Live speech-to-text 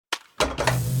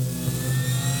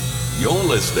You're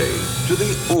listening to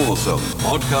the Awesome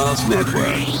Podcast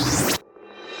Network.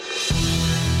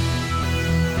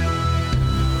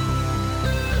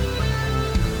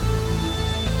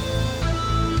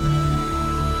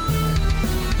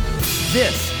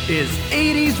 This is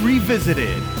 80s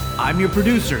Revisited. I'm your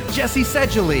producer, Jesse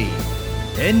Sedgley.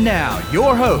 And now,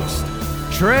 your host,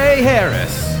 Trey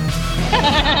Harris.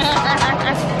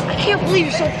 I can't believe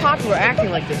you're so popular acting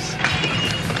like this.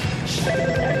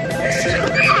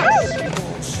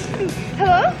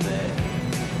 Hello?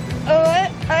 Oh,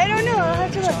 I don't know. I'll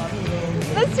have to look.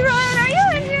 Mr. Ryan, are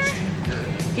you in here?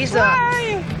 He's, Where are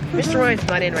you? Mr. Ryan's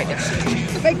not in right now.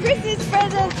 My Christmas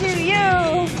present to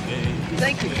you.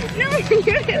 Thank you. No, you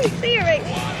didn't see it right.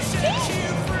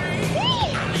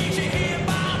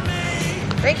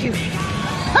 Thank you.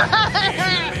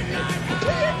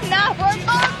 Now we're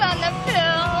both on the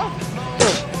pill.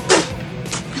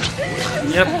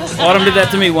 Yep, Autumn did that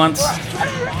to me once.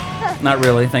 Not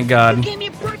really, thank God. Give me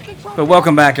a birthday phone. But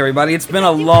welcome back, everybody. It's been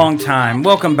a long time.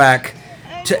 Welcome back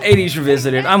to 80s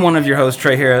Revisited. I'm one of your hosts,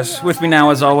 Trey Harris. With me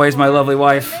now, as always, my lovely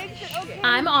wife.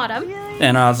 I'm Autumn.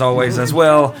 And as always, as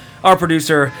well, our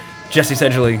producer, Jesse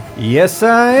Sedgley. Yes,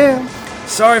 I am.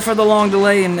 Sorry for the long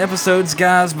delay in episodes,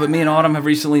 guys, but me and Autumn have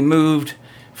recently moved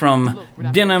from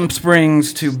Denham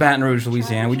Springs to Baton Rouge,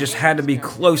 Louisiana. We just had to be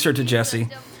closer to Jesse,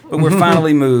 but we're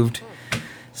finally moved.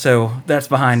 So that's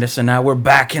behind us, and now we're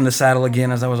back in the saddle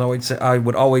again, as I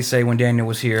would always say when Daniel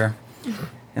was here,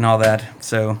 and all that.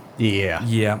 So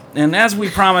yeah. And as we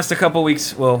promised a couple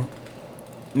weeks,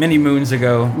 many moons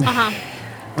ago,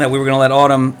 that we were going to let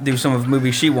Autumn do some of the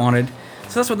movies she wanted.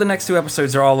 So that's what the next two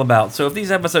episodes are all about. So if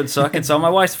these episodes suck, it's all my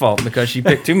wife's fault because she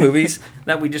picked two movies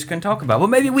that we just couldn't talk about. Well,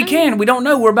 maybe we can. We don't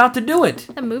know. We're about to do it.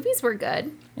 The movies were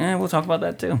good. And we'll talk about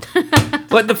that too.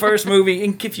 But the first movie,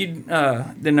 if you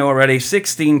didn't know already,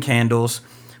 16 Candles,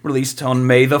 released on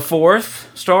May the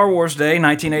 4th, Star Wars Day,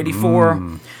 1984.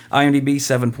 IMDb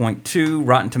 7.2,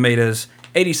 Rotten Tomatoes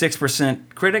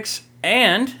 86% critics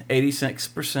and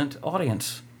 86%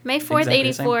 audience. May 4th, Exactly the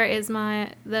 84 is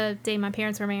the day my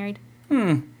parents were married.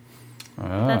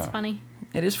 That's funny.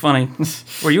 It is funny.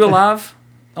 Were you alive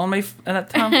on May at that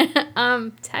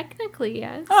time? Technically,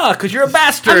 yes. Oh, because you're a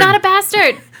bastard. I'm not a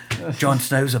bastard. Jon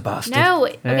Snow's a bastard. No.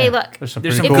 Okay, look. There's some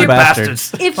There's pretty some cool good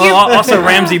bastards. If Well, you're- also,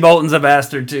 Ramsey Bolton's a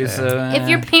bastard, too. So If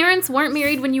your parents weren't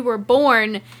married when you were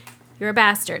born, you're a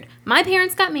bastard. My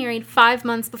parents got married 5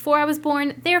 months before I was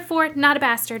born, therefore, not a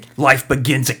bastard. life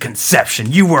begins at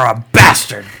conception. You were a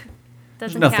bastard.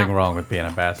 Doesn't Nothing count. wrong with being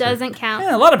a bastard. Doesn't count.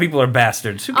 Yeah, a lot of people are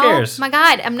bastards. Who cares? Oh my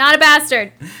God, I'm not a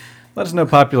bastard. Let us know,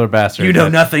 popular bastards. You know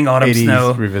at nothing, Autumn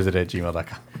Snow.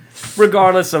 80srevisited@gmail.com.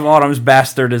 Regardless of Autumn's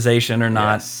bastardization or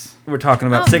not, Yes. we're talking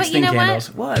about Oh, but 16 you know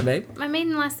Candles. What, babe? My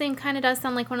maiden last name kind of does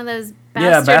sound like one of those Yeah,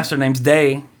 bastard. bastard name's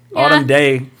Day. Yeah. Autumn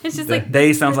Day. It's just like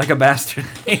Day sounds like a bastard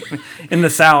name. In the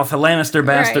South, a Lannister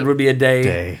bastard Right. would be a day,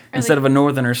 Day. instead of a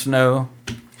Northerner Snow.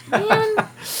 man.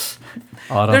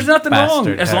 Autumn There's nothing wrong.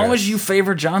 Bastard As long Harris. as you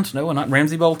favor Jon Snow and not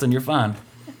Ramsey Bolton, you're fine.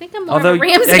 I think I'm more of a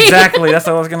Ramsey. Exactly, that's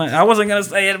what I wasn't gonna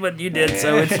say it, but you did,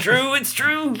 so it's true, it's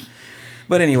true.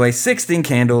 But anyway, 16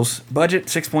 Candles, budget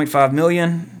 $6.5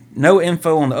 million, no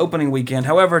info on the opening weekend.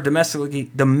 However,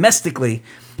 domestically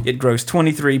it grossed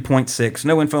 23.6.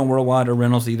 No info on worldwide or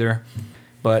rentals either.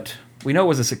 But we know it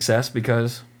was a success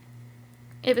because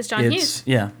It was John Hughes.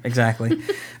 yeah, exactly.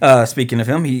 Speaking of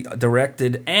him, he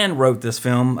directed and wrote this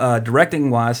film.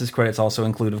 Directing-wise, his credits also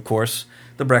include, of course,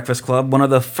 The Breakfast Club, one of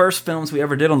the first films we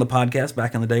ever did on the podcast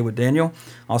back in the day with Daniel.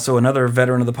 Also another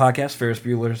veteran of the podcast, Ferris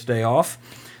Bueller's Day Off,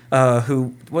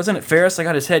 who, wasn't it Ferris that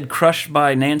got his head crushed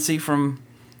by Nancy from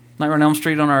Nightmare on Elm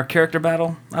Street on our character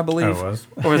battle, I believe? Oh, it was?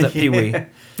 Or was that Pee-wee?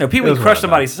 No, Pee-wee was crushed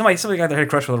one of somebody. Somebody got their head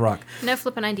crushed with a rock. No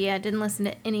flipping idea. I didn't listen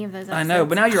to any of those episodes. I know,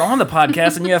 but now you're on the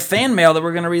podcast and you have fan mail that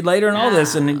we're going to read later and all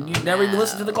this, and you never even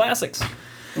listen to the classics.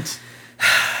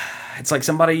 It's like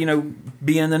somebody,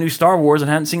 being in the new Star Wars and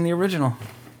hadn't seen the original.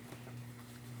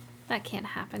 That can't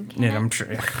happen, can Yeah, it? I'm sure.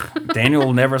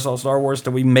 Daniel never saw Star Wars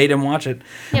till we made him watch it.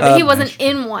 Yeah, but he wasn't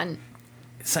in one.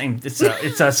 Same. It's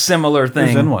a similar thing.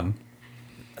 Who's in one?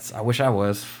 I wish I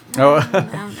was. Oh, I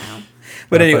don't know.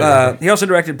 But anyway, he also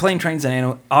directed Plane, Trains,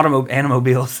 and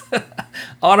Automobiles.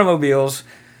 Automobiles,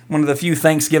 one of the few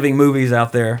Thanksgiving movies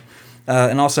out there.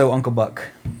 And also Uncle Buck,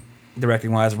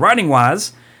 directing-wise.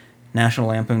 Writing-wise, National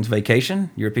Lampoon's Vacation,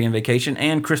 European Vacation,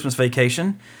 and Christmas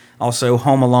Vacation. Also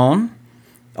Home Alone.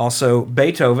 Also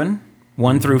Beethoven,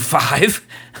 1 through 5.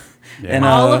 Yeah. And,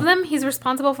 All of them? He's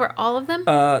responsible for all of them?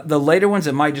 The later ones,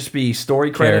 it might just be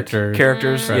story credit.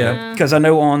 Characters, Credit. yeah. Because I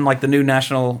know on like the new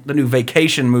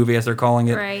Vacation movie, as they're calling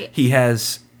it, Right. he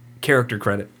has character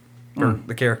credit. for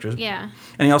the characters. Yeah.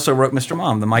 And he also wrote Mr.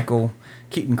 Mom, the Michael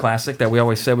Keaton classic that we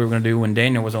always said we were going to do when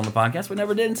Daniel was on the podcast, but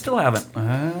never did and still haven't.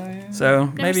 So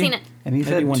Never maybe seen it. And he's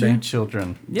maybe had one 2 day.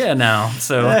 children. Yeah, now.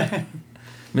 So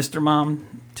Mr. Mom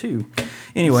 2.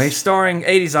 Anyway, starring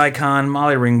 80s icon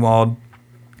Molly Ringwald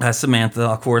as Samantha,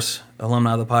 of course,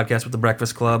 alumni of the podcast with The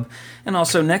Breakfast Club. And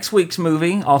also next week's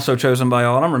movie, also chosen by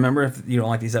Autumn. Remember, if you don't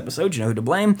like these episodes, you know who to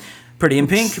blame. Pretty in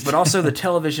Pink, but also the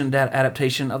television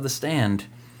adaptation of The Stand.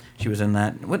 She was in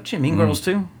that. What, she in Mean Girls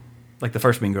too? Like the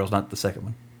first Mean Girls, not the second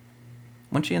one.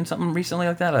 Wasn't she in something recently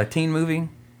like that? A teen movie?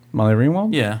 Molly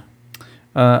Ringwald? Yeah.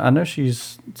 I know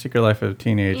she's Secret Life of a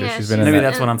Teenager. Yeah, she's been she's in Maybe that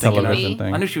that's what I'm thinking of. television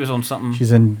thing. I knew she was on something.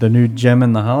 She's in the new Gem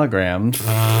and the Holograms.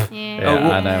 Yeah. Yeah,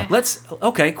 I know.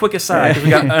 Okay, quick aside.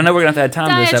 'Cause I know we're going to have to have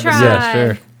time to this Diatribe. episode.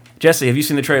 Yeah, sure. Jesse, have you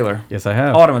seen the trailer? Yes, I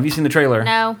have. Autumn, have you seen the trailer?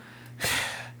 No.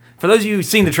 For those of you who've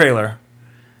seen the trailer,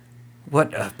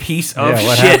 what a piece of Yeah,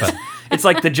 what shit. happened? It's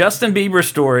like the Justin Bieber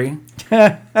story,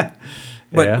 but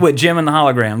Yeah. with Jim and the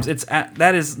holograms.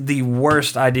 That is the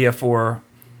worst idea for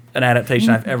an adaptation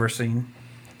I've ever seen.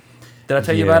 Did I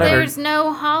tell you Yeah. about it? or- There's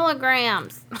no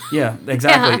holograms. Yeah,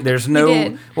 exactly. Yeah, There's you no.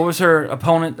 did. What was her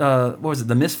opponent? What was it?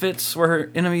 The Misfits were her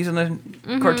enemies in the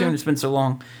cartoon. It's been so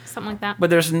long, Something like that. but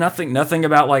there's nothing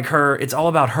about like her. It's all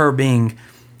about her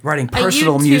writing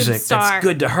personal YouTube music star. that's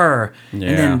good to her, Yeah.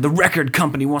 and then the record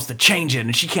company wants to change it,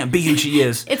 and she can't be who she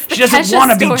is. It's the she doesn't Kesha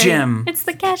want to be story. Jim. It's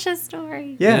the Kesha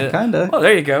story. Yeah, kind of. Well,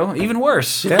 there you go. Even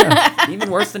worse. Yeah. Even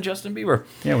worse than Justin Bieber.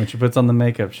 Yeah, when she puts on the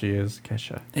makeup, she is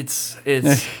Kesha. It's.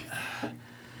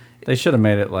 They should have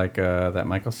made it like that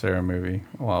Michael Cera movie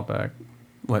a while back.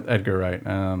 What? Edgar Wright.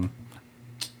 Why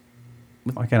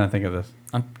can't I think of this?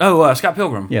 Scott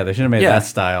Pilgrim. Yeah, they should have made Yeah. that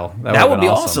style. That would've would been be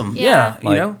awesome. Yeah, Yeah. Like,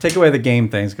 you know. take away the game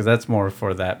things because that's more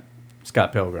for that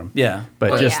Scott Pilgrim. Yeah,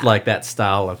 But Oh, just yeah. like that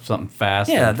style of something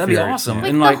fast. Yeah, and that'd be furious, awesome. yeah. Like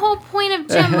And, the like- whole point of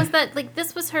Jim was that like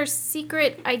this was her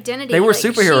secret identity. they were Like,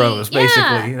 superheroes she-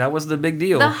 basically. Yeah. That was the big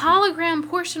deal. The hologram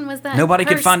portion was that Nobody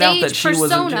could her find out stage that she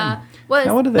wasn't persona was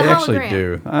Now, what did the they actually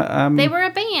hologram. do? They were a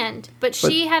band, but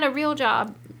she had a real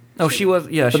job. Oh, she was.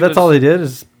 Yeah, But she that's was, all they did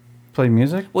is play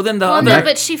music? Well, then the Well, other. no,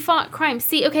 but she fought crime.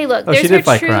 See, okay, look, Oh, she there's did her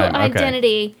fight true crime, okay.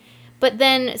 identity. But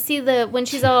then, see when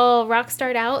she's all rock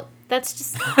starred out, that's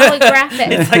just holographic.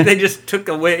 it's like they just took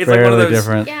away. It's like Fairly one of those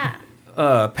different.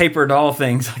 Yeah. paper doll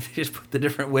things. Like they just put the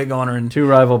different wig on her and. Two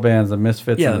rival bands, the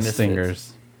Misfits Yeah, and the the Misfits.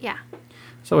 Stingers. Yeah.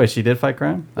 So wait, she did fight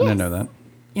crime? I didn't know that.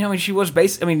 You know, I mean, she was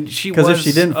based. I mean, she was. Because if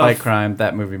she didn't fight of- crime,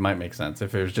 that movie might make sense.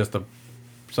 If it was just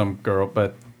some girl,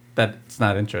 but that's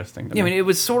not interesting to Yeah, I me. mean, it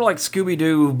was sort of like Scooby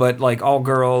Doo, but like all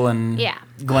girl and Yeah.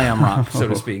 glam rock, so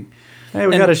to speak. Hey,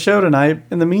 we got a show tonight.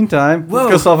 In the meantime, Whoa.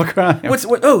 let's go solve a crime.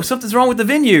 Oh, something's wrong with the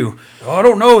venue. Oh, I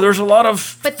don't know. There's a lot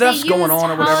of But they thefts used going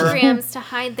on or whatever. holograms to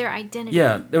hide their identity.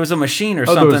 Yeah, there was a machine or Oh,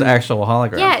 there something. was actual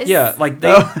hologram. Yes. Yeah, like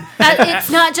they. It's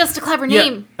not just a clever Yeah,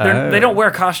 name. they don't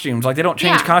wear costumes. Like they don't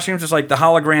change Yeah. costumes. It's like the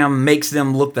hologram makes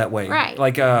them look that way. Right.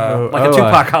 Like a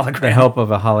Tupac hologram. The help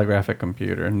of a holographic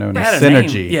computer known It as had a name.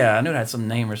 Synergy. Yeah, I knew it had some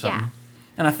name or something. Yeah.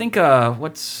 And I think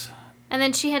what's And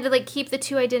then she had to like keep the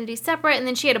two identities separate. And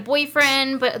then she had a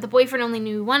boyfriend, but the boyfriend only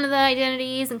knew one of the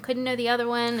identities and couldn't know the other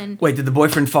one. And wait? Did the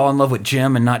boyfriend fall in love with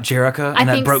Jim and not Jerica, and I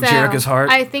that think broke so. Jerica's heart?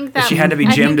 I think that she had to be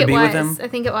I Jim think to it be was. with him. I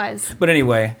think it was. But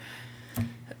anyway,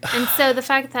 And so the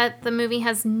fact that the movie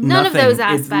has none of nothing. those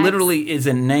aspects. It literally is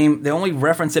a name. The only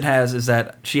reference it has is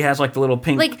that she has like the little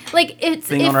pink. like it's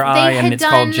thing if on her they eye, had and it's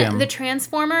done called Jim. the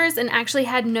Transformers and actually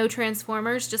had no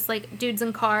Transformers, just like dudes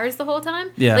in cars the whole time.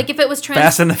 Yeah. Like if it was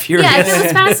Fast and the Furious. Yeah, if it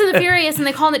was Fast and the Furious and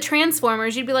they called it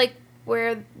Transformers, you'd be like,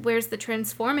 where's the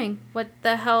transforming? What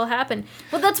the hell happened?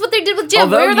 Well, that's what they did with Jim.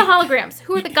 Although Where are the you- holograms?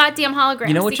 Who are the goddamn holograms?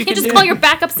 You know what you can't could just do? call your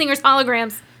backup singers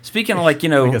holograms. Speaking of like I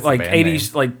think it's a like band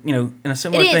 80s like in a It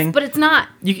similar is, thing. but it's not.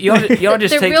 You ought to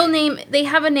just Their take. real name, they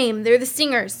have a name. They're the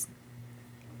Stingers.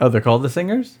 Oh, they're called the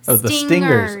Singers? Oh, the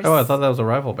Stingers. Stingers. Oh, I thought that was a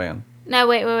rival band. No,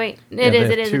 wait. Yeah, It they is.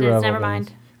 have It is. two It is. rival Never bands.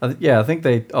 mind. Yeah, I think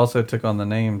they also took on the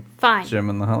name Fine.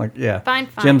 Jim and the hologram. Yeah. Fine.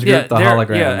 Jim's group, the they're-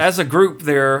 holograms. Yeah, as a group,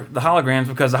 they're the holograms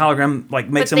because the hologram like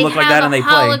makes But them look like that and they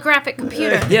have a play. holographic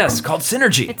computer. Yes, called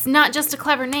Synergy. It's not just a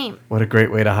clever name. What a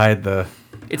great way to hide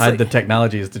It's hide like- the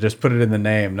technology is to just put it in the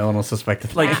name. No one will suspect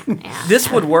it. like Yeah. this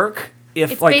would work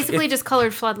if It's like basically if, just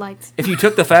colored floodlights. if you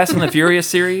took the Fast and the Furious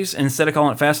series instead of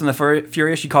calling it Fast and the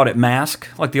Furious, you called it Mask,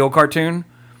 like the old cartoon.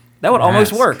 That would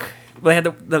almost Mask. work. They had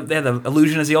they had the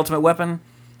illusion as the ultimate weapon.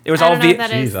 It was I all don't know what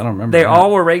that Jeez, is. I don't remember. they that. all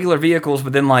were regular vehicles,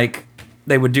 but then like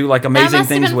they would do like That amazing must have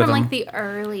things been with from them. like the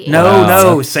early. No, Wow.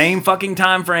 no, same fucking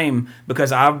time frame.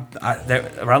 Because around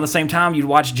the same time, you'd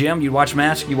watch Jim, you'd watch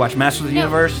Mask, you'd watch Masters of the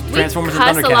Universe, Transformers, we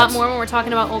and cuss Thundercats. a lot more when we're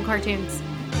talking about old cartoons.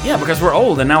 Yeah, because we're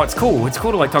old and now it's cool. It's cool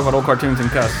to like talk about old cartoons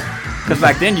and cuss. Because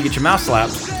back then you get your mouth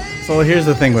slapped. So here's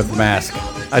the thing with Mask.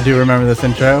 I do remember this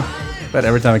intro, but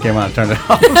every time it came on, I turned it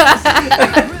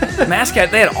off. Mask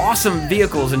they had awesome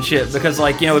vehicles and shit because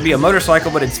it'd be a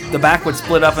motorcycle, but the back would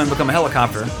split up and become a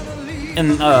helicopter.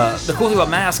 And the cool thing about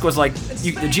Mask was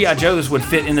the G.I. Joes would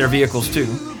fit in their vehicles too,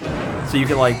 so you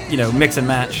could mix and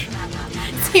match.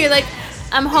 So you're like,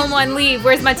 I'm home on leave.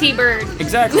 Where's my T-Bird?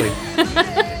 Exactly.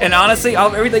 And honestly,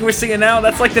 everything we're seeing now,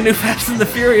 that's like the new Fast and the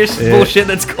Furious bullshit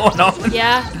that's going on.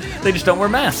 Yeah. They just don't wear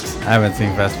masks. I haven't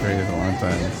seen Fast and Furious in a long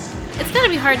time. It's gonna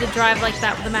be hard to drive like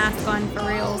that with a mask on for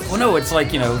real. Well, no, it's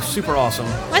super awesome.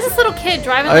 Why is this little kid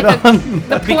driving like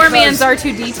the poor man's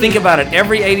R2-D2? Think about it.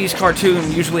 Every 80s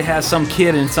cartoon usually has some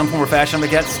kid in some form or fashion.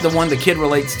 That's the one the kid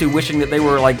relates to, wishing that they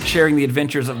were sharing the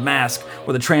adventures of Mask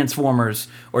or the Transformers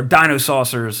or Dino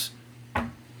Saucers.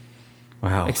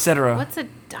 Wow. Etc. What's a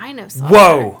dinosaur?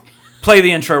 Whoa! Play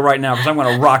the intro right now because I'm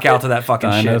going to rock out to that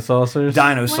fucking Dino shit. Saucers?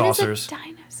 Dino What Saucers. is a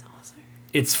dinosaur?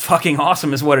 It's fucking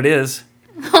awesome is what it is.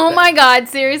 Oh my god,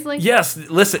 seriously? Yes,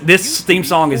 listen, this theme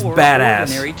song is badass.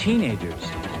 Ordinary teenagers.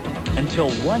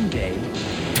 Until one day,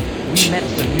 we met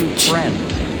some new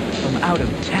friends from out of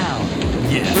town.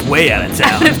 Yeah, way out of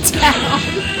town.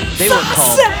 They were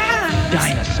called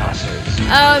Dinosaurs.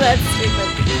 Oh, that's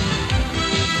stupid.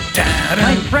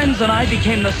 My friends and I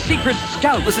became the secret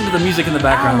scouts. Listen to the music in the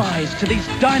background. Allies to these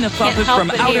dinosaurs Can't help from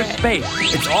but outer hear it. space.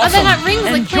 It's Oh, they awesome. got rings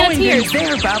like And joined in Planeteers.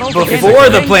 their battles Before against the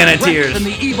Rex Planeteers. and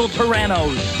the evil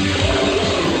Tyrannos.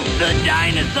 The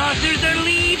dinosaurs are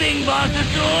leaving,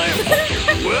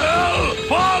 Bossasaur. Well,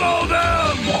 follow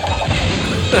them!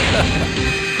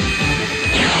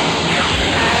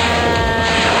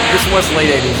 This was late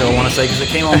 80s, I want to say, because it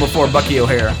came on before Bucky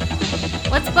O'Hare.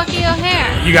 What's Bucky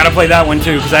O'Hare? You got to play that one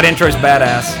too, because that intro's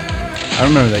badass. I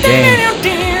remember that game.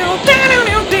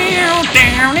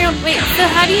 Wait, so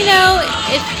how do you know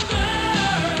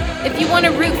if you want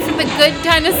to root for the good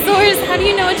dinosaurs? How do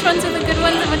you know which ones are the good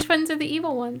ones and which ones are the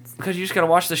evil ones? Because you just got to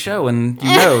watch the show and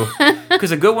you know. Because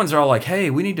the good ones are all like, hey,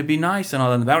 we need to be nice and all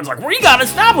that. And the bad ones are like, we got to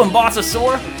stop them,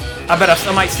 Bossasaur. I bet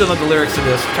I might still know the lyrics to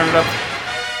this. Turn it up.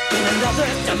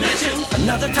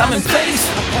 Another time and place.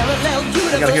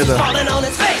 I gotta hear the.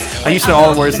 I used to know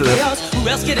all the words to this.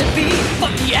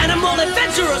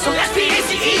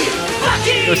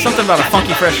 There's something about a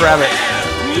funky fresh rabbit.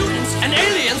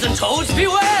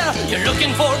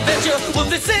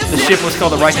 The ship was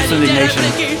called the Righteous Indignation.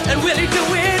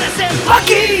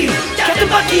 Bucky! Captain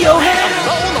Bucky O'Hare!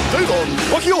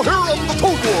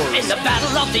 In the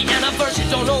battle of the universe, you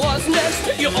don't know what's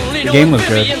next. You only know The game was what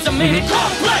good. billions of minutes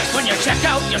complex. When you check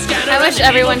out your scanner, I wish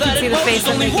everyone could see the face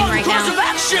I'm making right now.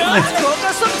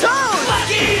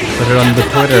 Put it on the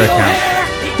Twitter account.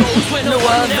 No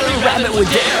other rabbit would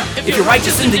dare. If your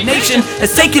righteous indignation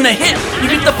has taken a hit, you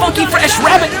get the funky fresh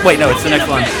rabbit. Wait, no, it's the next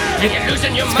one.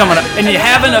 It's coming up. And you're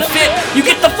having a fit, you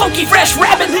get the funky fresh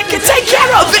rabbit that can take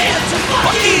care of it.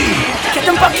 Bucky!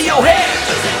 Captain Bucky O'Hare!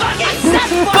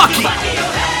 Bucky!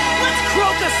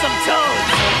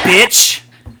 Bitch!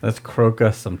 Let's croak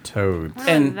us some toads. What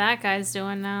And- that guy's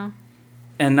doing now?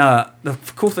 And the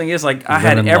cool thing is, I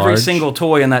had Lemon every large. single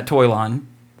toy in that toy line.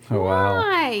 Oh, wow.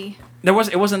 Why? It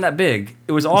wasn't that big.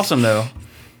 It was awesome though.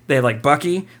 They had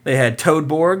Bucky. They had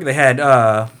Toadborg. They had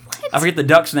I forget the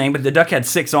duck's name, but the duck had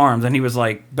 6 arms and he was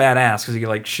badass because he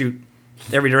could shoot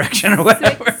every direction or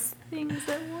whatever. 6 things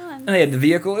at once. And they had the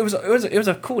vehicle. It was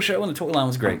a cool show and the toy line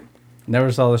was great.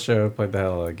 Never saw the show, played the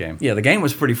hell out of the game. Yeah, the game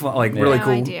was pretty fun. Really No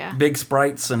cool. idea. Big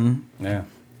sprites and Yeah.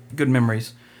 good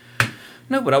memories.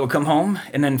 No, but I would come home,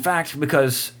 and in fact,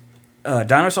 because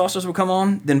Dino Saucers would come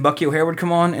on, then Bucky O'Hare would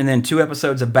come on, and then 2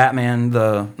 episodes of Batman,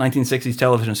 the 1960s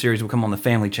television series, would come on the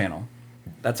Family Channel.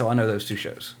 That's how I know those 2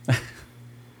 shows.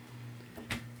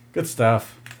 Good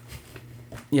stuff.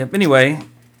 Yep. Anyway,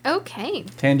 Okay.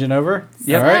 Tangent over?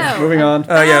 Yep. All right, So, moving on.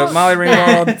 yeah, Molly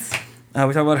Ringwald. We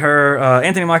talked about her.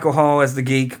 Anthony Michael Hall as the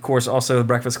geek, of course, also The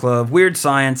Breakfast Club, Weird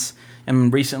Science,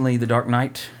 and recently The Dark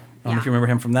Knight. I don't know if you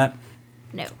remember him from that.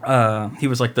 No. He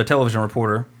was the television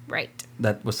reporter Right.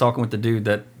 that was talking with the dude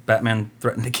that Batman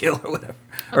threatened to kill or whatever.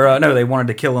 Or no, they wanted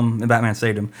to kill him and Batman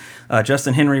saved him.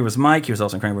 Justin Henry was Mike. He was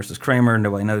also in Kramer vs. Kramer.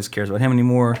 Nobody cares about him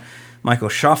anymore. Michael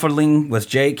Schofferling was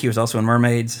Jake. He was also in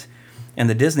Mermaids. And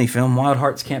the Disney film Wild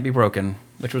Hearts Can't Be Broken,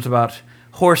 which was about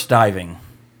horse diving.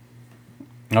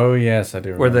 Oh, yes, I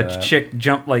do remember Where the that. chick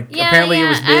jumped, Yeah, apparently yeah. it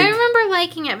was big. I remember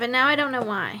liking it, but now I don't know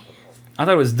why. I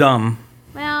thought it was dumb.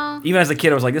 Well, Even as a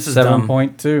kid, I was like, this is dumb.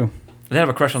 7.2. I did have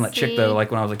a crush on that chick, though, See?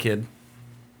 when I was a kid.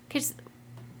 because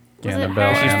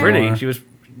Annabelle She's her? pretty.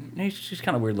 Anymore. She's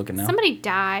kind of weird looking now. Somebody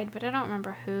died, but I don't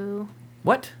remember who.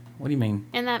 What? What do you mean?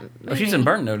 In that movie. Oh, she's in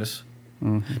Burn Notice.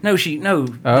 No, no.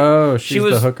 Oh, she she's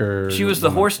was the hooker. She was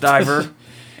the horse diver,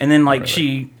 and then like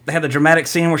they had the dramatic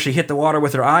scene where she hit the water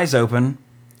with her eyes open,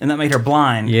 and that made her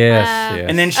blind. Yes, yes.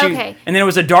 And then Okay. and then it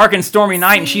was a dark and stormy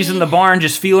night, and she's in the barn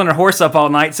just feeling her horse up all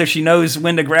night, so she knows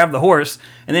when to grab the horse,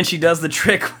 and then she does the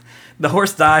trick, the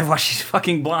horse dive while she's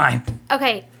fucking blind.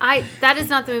 Okay, that is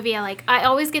not the movie I like. I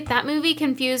always get that movie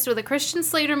confused with a Christian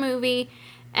Slater movie,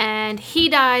 and he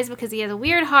dies because he has a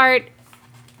weird heart,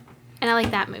 and I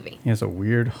like that movie. He has a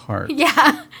weird heart.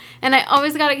 Yeah, and I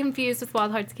always got it confused with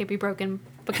Wild Hearts Can't Be Broken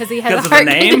because he has Because a of the heart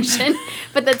name? condition,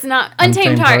 but that's not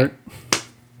Untamed Heart.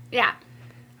 Yeah.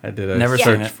 I did a Never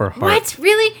search seen it. for heart. What?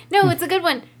 Really? No, it's a good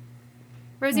one.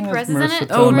 Rosie Perez is in Marissa it.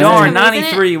 Tomei. Oh Marissa darn, Tomei's in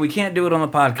it? 93. We can't do it on the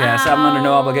podcast. I'm under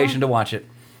no Oh. obligation to watch it.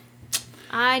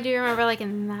 I do remember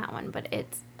liking that one, but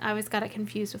I always got it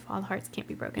confused with Wild Hearts Can't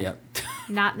Be Broken. Yep.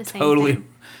 Not the same Totally, thing.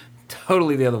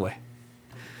 totally the other way.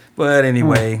 But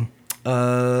anyway,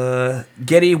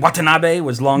 Getty Watanabe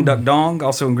was Long Duck Dong,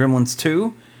 also in Gremlins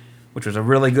 2, which was a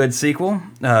really good sequel.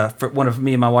 For one of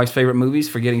me and my wife's favorite movies,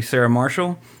 Forgetting Sarah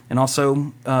Marshall. And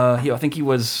also, I think he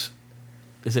was,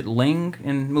 is it Ling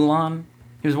in Mulan?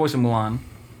 He was voicing Mulan.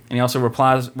 And he also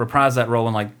reprised that role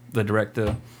in like the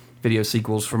direct-to-video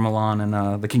sequels for Mulan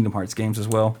and the Kingdom Hearts games as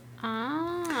well.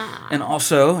 Ah. And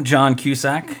also, John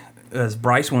Cusack as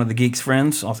Bryce, one of the Geeks'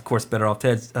 friends. Of course, Better Off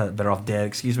Dead, not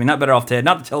Better Off Ted,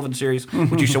 not the television series,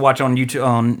 which you should watch on YouTube,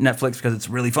 on Netflix, because it's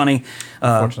really funny.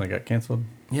 Unfortunately, got canceled.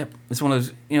 Yep, it's one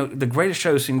of those. The greatest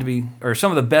shows seem to be, or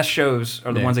some of the best shows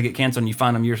are the ones that get canceled, and you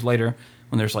find them years later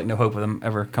when there's like no hope of them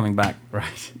ever coming back.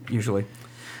 Right. Usually.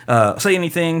 Say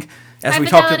Anything. As High we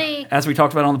Fidelity.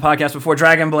 talked about on the podcast before,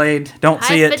 Dragon Blade. Don't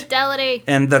see High it. Fidelity.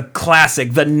 And the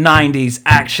classic, the '90s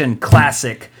action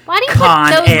classic. Why do you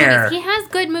Con put those Air. movies? He has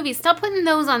good movies. Stop putting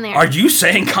those on there. Are you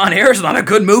saying Con Air is not a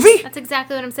good movie? That's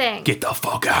exactly what I'm saying. Get the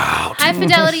fuck out. High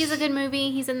Fidelity is a good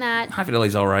movie. He's in that. High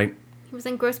Fidelity's all right. He was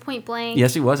in Grosse Point Blank.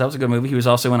 Yes, he was. That was a good movie. He was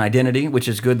also in Identity, which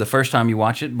is good the first time you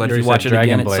watch it, but You if you already watch said it again,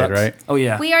 Dragon it Blade, sucks. right? Oh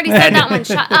yeah. We already said that one.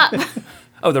 Shut up.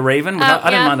 Oh, The Raven. Oh, I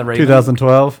didn't yeah. mind The Raven.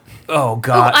 2012. Oh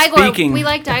God. Oh, Igor. Speaking, We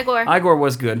liked Igor. Igor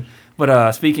was good,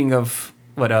 but speaking of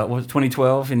what was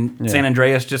 2012 and San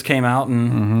Andreas just came out,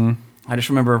 and I just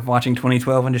remember watching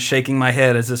 2012 and just shaking my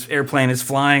head as this airplane is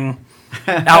flying,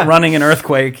 outrunning an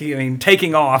earthquake. I mean,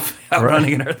 taking off,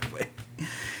 outrunning an earthquake.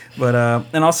 But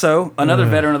and also another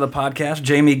veteran of the podcast,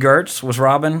 Jamie Gertz, was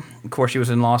Robin. Of course, she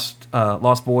was in Lost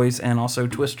Boys and also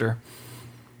Twister.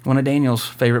 One of Daniel's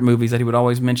favorite movies that he would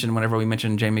always mention whenever we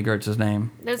mentioned Jamie Gertz's name.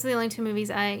 Those are the only two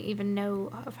movies I even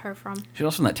know of her from. She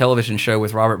was also in that television show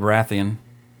with Robert Baratheon.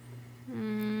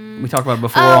 We talked about it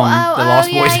before on the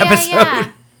Lost Boys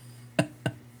episode.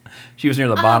 She was near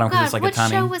the bottom because it's like what a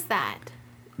tiny. show was that?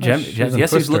 She was in Yes, he's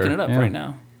Twister, looking it up yeah. right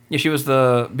now. Yeah, she was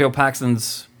the Bill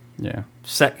Paxton's Yeah.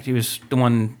 He was the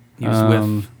one he was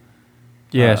with.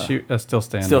 Yeah, she still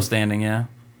standing. Still standing, yeah.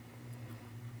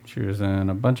 She was in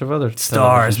a bunch of other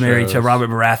Stars television married to shows. Robert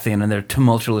Baratheon and their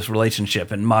tumultuous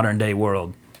relationship in modern day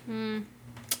world.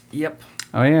 Yep.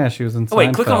 Oh yeah, she was in. Oh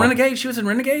wait, click on Seinfeld. Renegades. She was in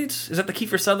Renegades. Is that the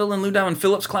Kiefer Sutherland, Lou Diamond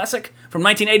Phillips classic from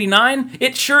 1989?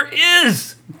 It sure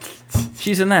is.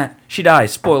 She's in that. She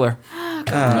dies. Spoiler.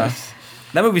 That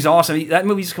movie's awesome. That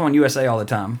movie's come on USA all the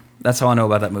time. That's how I know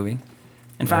about that movie.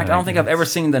 In fact, I don't think I've ever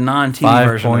seen the non-TV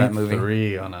version of that movie.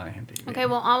 5.3 on IMDb. Okay,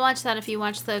 well, I'll watch that if you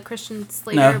watch the Christian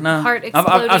Slater No. heart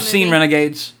exploding I've seen movie.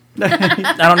 Renegades.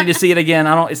 I don't need to see it again.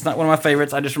 It's not one of my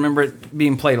favorites. I just remember it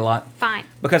being played a lot. Fine.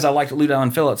 Because I liked Lou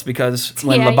Diamond Phillips. Because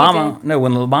when Yeah, you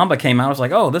when La Bamba came out, I was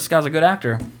like, oh, this guy's a good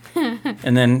actor.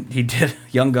 And then he did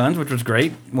Young Guns, which was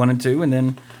great, 1 and 2, and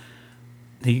then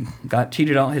he got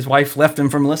cheated on. His wife left him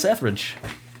for Melissa Etheridge,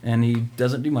 and he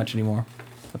doesn't do much anymore,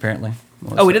 apparently.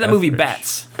 He did that movie Etheridge.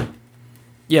 Bats.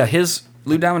 Yeah,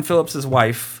 Lou Diamond Phillips'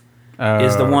 wife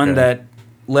is the one okay. that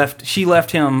left. She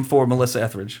left him for Melissa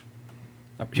Etheridge.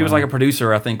 She was like a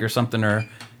producer, I think, or something, or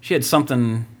she had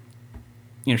something.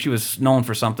 She was known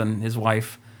for something. His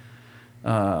wife.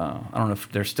 I don't know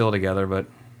if they're still together, but.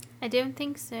 I don't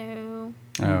think so.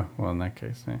 Oh well, in that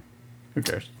case, yeah. Who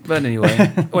cares? But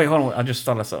anyway, wait, hold on. I just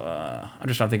thought I saw. I'm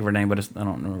just trying to think of her name, but I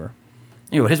don't remember.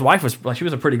 Anyway, his wife was she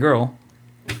was a pretty girl,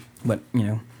 but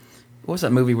what was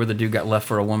that movie where the dude got left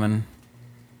for a woman?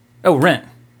 Oh, Rent.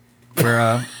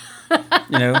 Where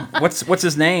what's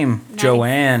his name? Nice.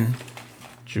 Joanne.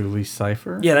 Julie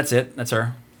Cypher. Yeah, that's it. That's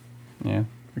her. Yeah.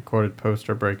 Recorded post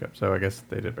or breakup, so I guess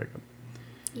they did break up.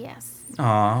 Yes.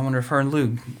 Aw, I wonder if her and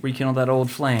Lou rekindled that old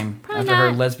flame Probably after her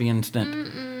not. lesbian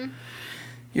stint.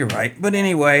 You're right. But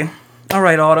anyway, all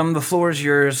right, Autumn, the floor is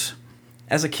yours.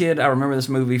 As a kid, I remember this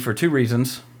movie for 2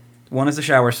 reasons. One is the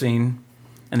shower scene,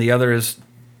 and the other is,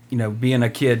 being a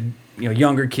kid,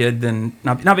 younger kid than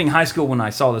not being high school when I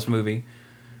saw this movie,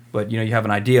 but you have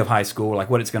an idea of high school, like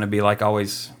what it's going to be like. I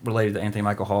always related to Anthony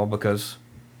Michael Hall because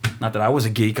not that I was a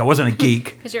geek, I wasn't a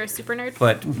geek, Because you're a super nerd.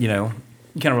 but you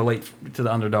kind of relate to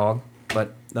the underdog.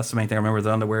 But that's the main thing I remember,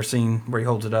 the underwear scene where he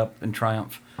holds it up in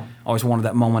triumph. Always wanted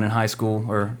that moment in high school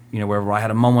or wherever I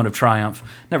had a moment of triumph.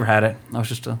 Never had it. I was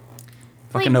just a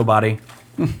fucking nobody.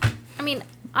 I mean,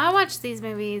 I watched these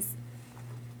movies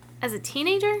as a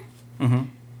teenager,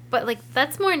 but like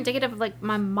that's more indicative of like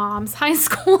my mom's high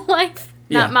school life,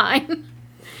 not mine.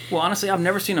 Well, honestly, I've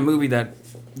never seen a movie that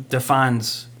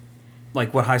defines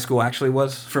like what high school actually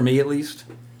was, for me at least.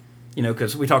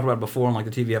 Because we talked about it before on like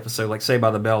the TV episode, like Saved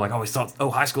by the Bell. Like I always thought,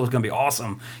 high school is going to be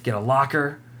awesome. Get a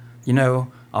locker,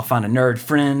 I'll find a nerd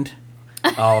friend.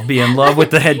 I'll be in love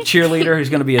with the head cheerleader who's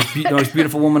going to be the most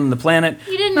beautiful woman on the planet.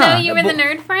 You didn't know you were the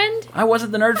nerd friend? I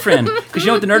wasn't the nerd friend. Because you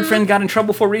know what the nerd friend got in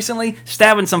trouble for recently?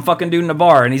 Stabbing some fucking dude in a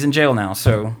bar, and he's in jail now,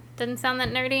 so... Doesn't sound that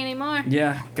nerdy anymore.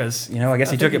 Yeah, because, I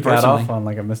guess he took it got personally. off on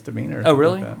like a misdemeanor. Oh,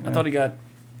 really? Like that, I thought he got...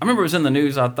 I remember it was in the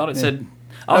news. I thought it said...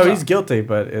 He's guilty,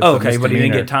 but it's okay, but he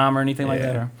didn't get time or anything like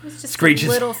that? Or It was just screeches.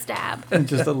 a little stab.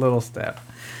 Just a little stab.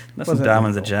 That's some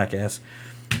Diamond's a jackass.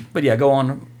 But yeah, go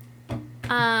on.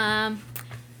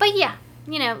 But yeah,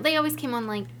 they always came on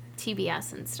like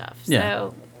TBS and stuff. So Yeah.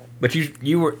 But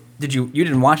you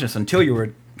didn't watch this until you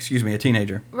were, a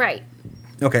teenager. right.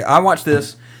 Okay, I watched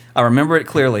this. I remember it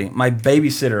clearly. My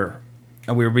babysitter,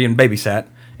 we were being babysat,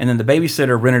 and then the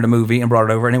babysitter rented a movie and brought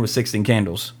it over, and it was 16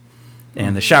 Candles.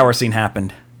 And the shower scene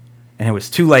happened, and it was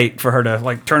too late for her to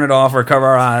like turn it off or cover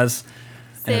her eyes.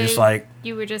 So and just like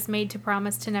you were just made to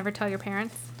promise to never tell your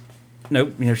parents.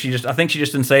 nope, I think she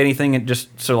just didn't say anything. It just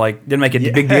didn't make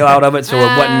a big deal out of it, so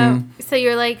it wasn't. So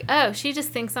you're like, oh, she just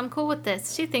thinks I'm cool with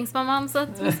this. She thinks my mom's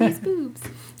lets me see his boobs.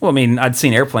 Well, I mean, I'd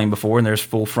seen Airplane before, and there's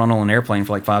full frontal in Airplane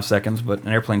for like 5 seconds, but an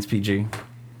Airplane's PG.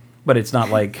 But it's not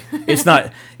like it's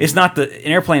not the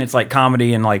in Airplane. It's like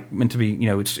comedy and like meant to be.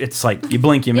 It's like you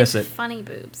blink, you miss It's it. funny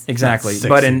boobs. Exactly. Sexy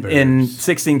But in boobs.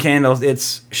 16 Candles,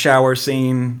 it's shower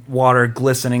scene, water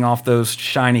glistening off those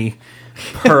shiny,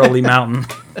 pearly mountain.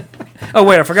 Oh,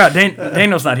 wait, I forgot.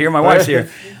 Daniel's not here. My wife's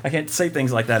here. I can't say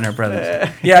things like that in her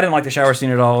presence. Yeah, I didn't like the shower scene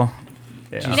at all.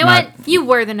 Yeah. You know what? You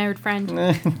were the nerd friend. Oh,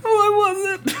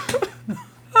 I wasn't.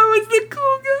 I was the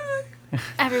cool guy.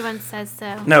 Everyone says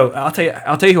so. No, I'll tell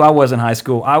you who I was in high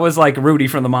school. I was like Rudy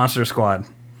from the Monster Squad.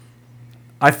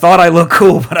 I thought I looked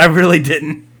cool, but I really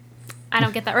didn't. I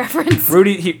don't get that reference.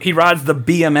 Rudy, he rides the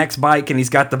BMX bike, and he's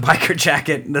got the biker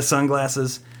jacket, the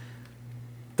sunglasses,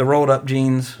 the rolled up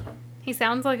jeans. He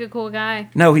sounds like a cool guy.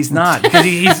 No, he's not, because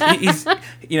he's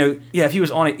if he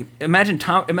was on it. Imagine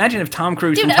if Tom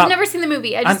Cruise. Dude, from I've never seen the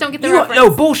movie. I just don't get the reference.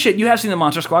 No bullshit. You have seen the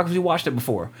Monster Squad because you watched it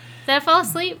before. Did I fall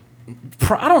asleep?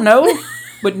 I don't know,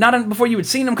 but not before you had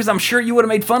seen him, because I'm sure you would have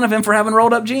made fun of him for having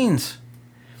rolled up jeans.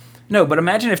 No, but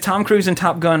imagine if Tom Cruise in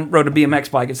Top Gun rode a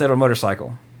BMX bike instead of a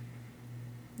motorcycle.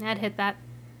 I'd hit that.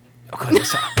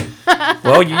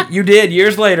 Well, you did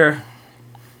years later.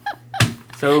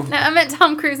 So No, I meant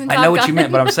Tom Cruise and Top I know what Gun. you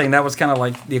meant, but I'm saying that was kind of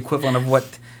like the equivalent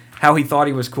of how he thought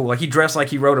he was cool. Like he dressed like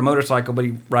he rode a motorcycle, but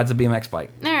he rides a BMX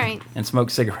bike All right. and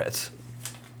smokes cigarettes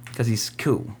because he's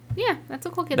cool. Yeah, that's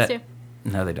what cool kids do.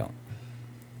 No, they don't.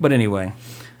 But anyway,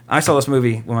 I saw this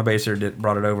movie when my babysitter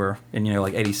brought it over in,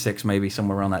 like 86, maybe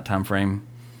somewhere around that time frame.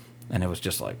 And it was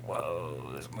just like,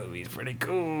 whoa, this movie's pretty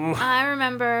cool. I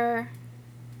remember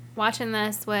watching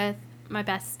this with my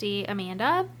bestie,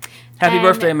 Amanda. Happy And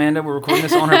birthday, Amanda. We're recording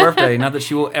this on her birthday. Not that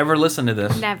she will ever listen to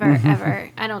this. Never, ever.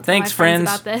 I don't tell Thanks, my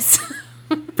friends friends. about this.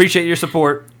 Appreciate your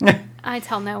support. I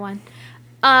tell no one.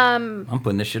 I'm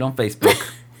putting this shit on Facebook.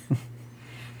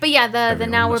 But yeah, the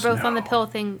Everyone now we're must both on the know. pill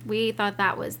thing, we thought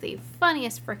that was the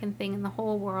funniest freaking thing in the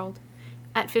whole world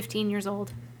at 15 years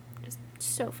old. Just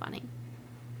so funny.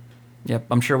 Yep,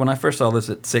 I'm sure when I first saw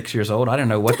this at 6 years old, I didn't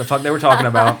know what the fuck they were talking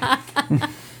about.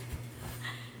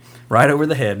 Right over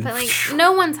the head. But like,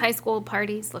 no one's high school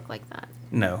parties look like that.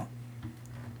 No.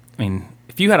 I mean,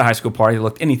 if you had a high school party that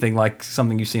looked anything like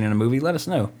something you've seen in a movie, let us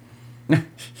know.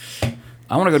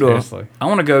 I want to go Seriously. I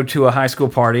want to go to a high school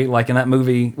party like in that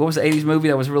movie. What was the 80s movie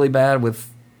that was really bad with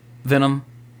Venom,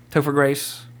 Topher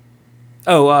Grace?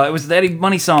 Oh, it was the Eddie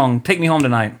Money song, "Take Me Home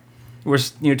Tonight." Where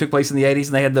took place in the 80s,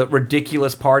 and they had the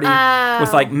ridiculous party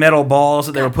with like metal balls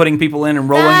that they were putting people in and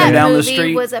rolling them down the movie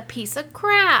street. Was a piece of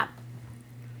crap.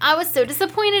 I was so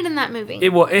disappointed in that movie.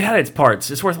 It had its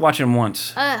parts. It's worth watching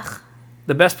once. Ugh.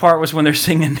 The best part was when they're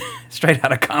singing Straight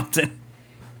Outta Compton.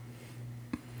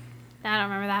 I don't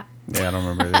remember that. Yeah, I don't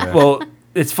remember either. Well,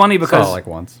 it's funny because Saw it like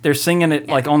once. they're singing it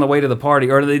like on the way to the party,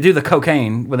 or they do the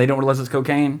cocaine when they don't realize it's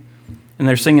cocaine, and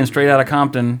they're singing Straight Outta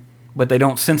Compton but they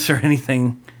don't censor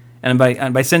anything. And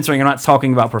by censoring, I'm not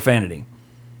talking about profanity.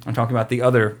 I'm talking about the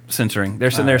other censoring.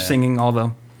 They're sitting there singing all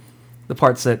the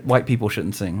parts that white people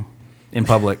shouldn't sing in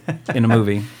public in a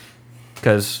movie,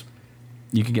 because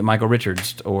you could get Michael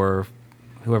Richards or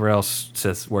whoever else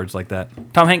says words like that.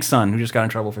 Tom Hanks' son, who just got in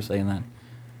trouble for saying that.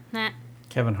 Nah.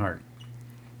 Kevin Hart.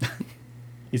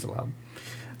 He's allowed.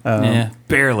 Yeah,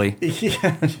 barely.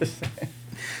 Yeah, just saying.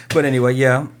 But anyway,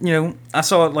 yeah, I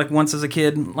saw it like once as a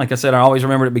kid. Like I said, I always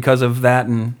remembered it because of that,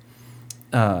 and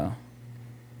and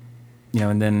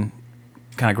then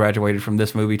kind of graduated from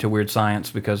this movie to Weird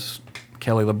Science because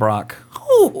Kelly LeBrock.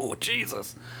 Oh,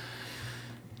 Jesus.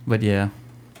 But yeah.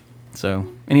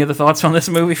 So, any other thoughts on this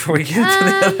movie before we get into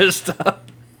the other stuff?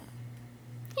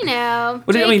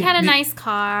 Jake had a nice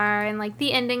car, and like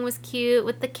the ending was cute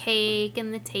with the cake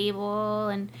and the table,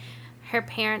 and her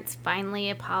parents finally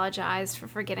apologized for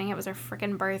forgetting it was her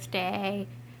freaking birthday.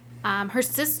 Her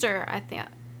sister, I think,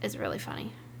 is really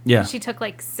funny. Yeah. She took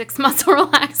like 6 muscle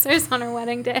relaxers on her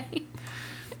wedding day.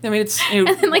 I mean, it's... and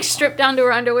then like stripped down to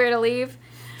her underwear to leave.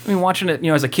 I mean, watching it,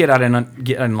 as a kid, I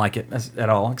didn't like it at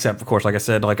all. Except, of course, like I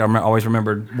said, like I always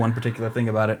remembered one particular thing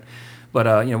about it.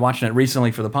 But watching it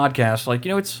recently for the podcast, like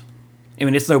it's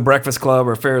no Breakfast Club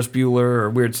or Ferris Bueller or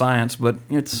Weird Science, but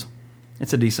it's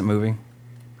a decent movie.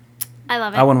 I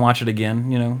love it. I wouldn't watch it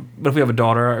again, But if we have a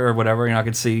daughter or whatever, I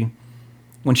could see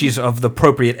when she's of the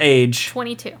appropriate age.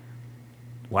 22.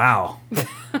 Wow.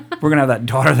 We're gonna have that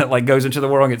daughter that like goes into the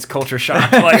world and gets culture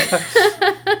shock. Like,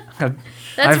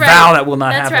 I vow that will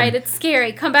not happen. That's right. It's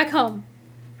scary. Come back home.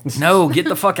 No, get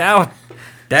the fuck out.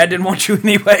 Dad didn't want you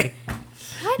anyway.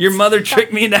 What? Your mother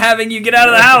tricked me into having you get out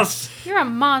of the house. You're a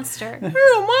monster.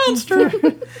 You're a monster.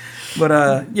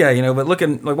 But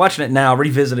but watching it now,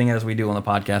 revisiting it as we do on the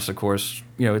podcast, of course,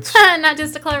 it's not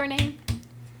just a clever name.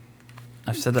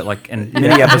 I've said that like in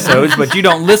many episodes, but you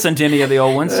don't listen to any of the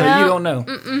old ones, so you don't know.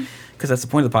 Because that's the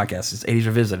point of the podcast. It's 80s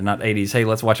Revisited, not 80s. Hey,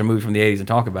 let's watch a movie from the 80s and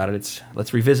talk about it. It's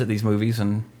let's revisit these movies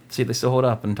and see if they still hold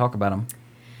up and talk about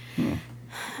them.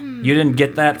 You didn't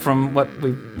get that from what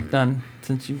we've done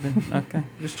since you've been... Okay,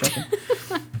 just checking.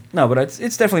 No, but it's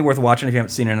definitely worth watching if you haven't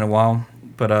seen it in a while.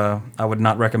 But I would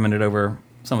not recommend it over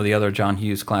some of the other John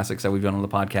Hughes classics that we've done on the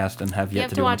podcast and have yet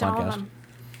to do on the podcast. You have to watch all of them.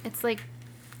 It's like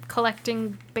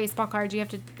collecting baseball cards. You have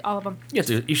to... All of them.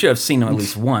 You should have seen them at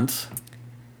least once.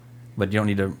 But you don't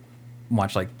need to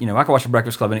watch, I could watch The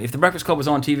Breakfast Club. And if The Breakfast Club was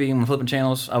on TV and flipping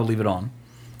channels, I would leave it on.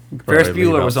 Ferris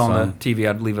Bueller was on the TV,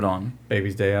 I'd leave it on.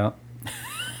 Baby's Day Out.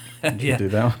 Did you do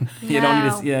that one? No. You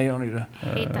don't need to. I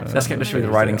hate that. That's kind of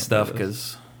the writing stuff,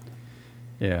 because...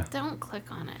 Yeah. Don't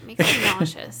click on it. It makes me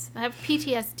nauseous. I have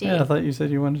PTSD. Yeah, I thought you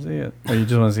said you wanted to see it. Or you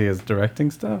just want to see his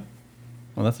directing stuff?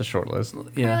 Well, that's a short list.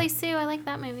 Yeah. Curly Sue, I like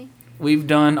that movie. We've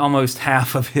done almost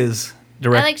half of his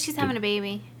direct... I like She's Having a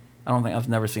Baby. I've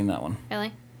never seen that one.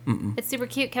 Really? Mm-mm. It's super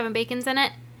cute. Kevin Bacon's in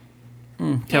it.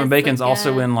 Kevin Bacon's like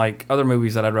also in, other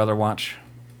movies that I'd rather watch.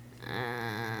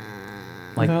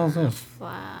 What the hell is this?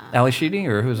 Ali Sheedy,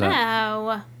 or who's that?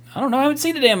 No. I don't know. I haven't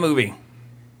seen the damn movie.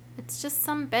 It's just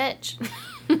some bitch.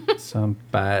 Some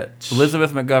bitch.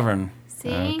 Elizabeth McGovern.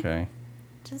 See? Okay.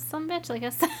 Just some bitch, like I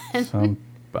said. Some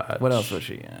bitch. What else was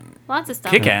she in? Lots of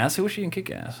stuff. Kick-Ass. Who was she in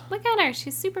Kick-Ass? Look at her.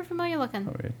 She's super familiar looking.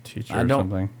 Probably a teacher I or don't-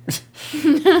 something.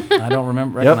 I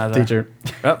don't recognize her. Teacher.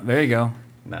 Oh, there you go.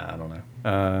 Nah, I don't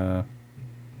know.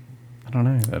 I don't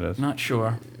know who that is. Not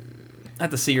sure. I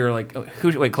have to see her,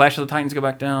 wait, Clash of the Titans go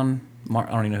back down? I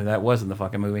don't even know who that was in the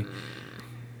fucking movie.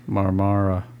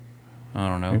 Marmara. I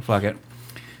don't know. Fuck it.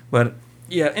 But,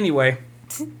 yeah, anyway.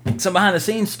 Some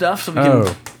behind-the-scenes stuff, so we can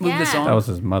move this on. That was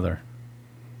his mother.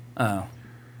 Oh.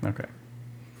 Okay.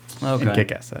 Okay. And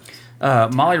Kick-Ass.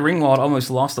 That. Molly Ringwald almost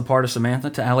lost the part of Samantha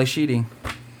to Ali Sheedy,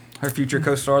 her future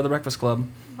co-star of The Breakfast Club.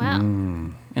 Wow.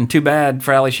 And too bad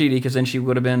for Ali Sheedy, because then she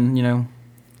would have been,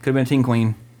 could have been a teen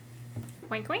queen.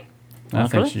 Wink, wink. I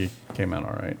think she came out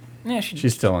all right. Yeah,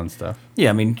 she's still in stuff.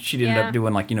 Yeah, I mean, she ended Yeah. up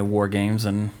doing war games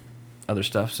and other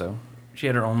stuff, so she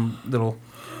had her own little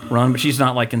run, but she's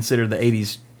not considered the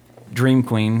 80s dream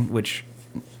queen, which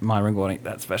Molly Ringwald ain't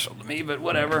that special to me, but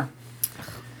whatever.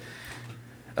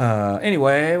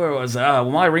 Anyway, where was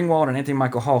when Molly Ringwald and Anthony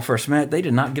Michael Hall first met, they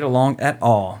did not get along at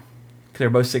all. They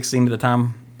were both 16 at the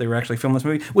time they were actually filming this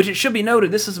movie, which it should be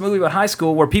noted, this is a movie about high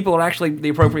school where people are actually the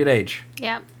appropriate age.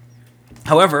 Yep.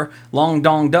 However, Long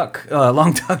Duck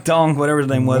Dong, whatever his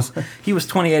name was, he was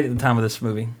 28 at the time of this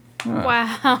movie.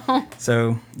 Wow.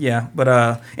 So, yeah.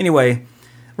 But anyway,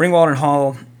 Ringwald and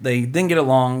Hall, they didn't get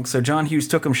along, so John Hughes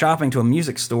took them shopping to a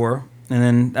music store And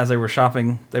then as they were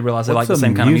shopping, they realized they liked the What's a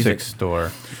same kind of music.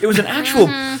 store? It was an actual.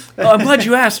 Oh, I'm glad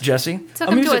you asked, Jesse. Took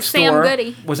him to a Sam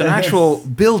Goody. Was an actual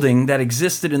building that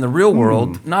existed in the real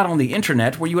world, not on the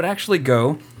internet, where you would actually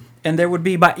go, and there would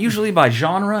be usually by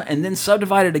genre, and then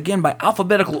subdivided again by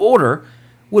alphabetical order,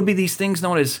 would be these things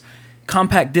known as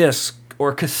compact discs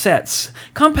or cassettes.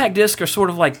 Compact discs are sort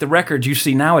of like the records you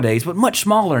see nowadays, but much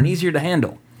smaller and easier to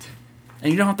handle,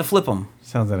 and you don't have to flip them.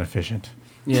 Sounds inefficient.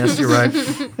 Yes, you're right.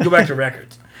 Go back to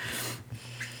records.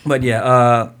 But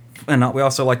yeah, and we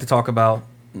also like to talk about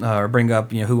or bring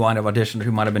up who might have auditioned,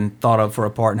 who might have been thought of for a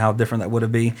part, and how different that would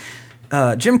have been.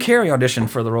 Jim Carrey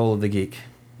auditioned for the role of the geek.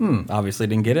 Obviously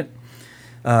didn't get it.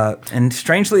 And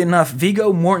strangely enough,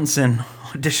 Viggo Mortensen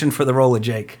auditioned for the role of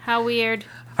Jake. How weird.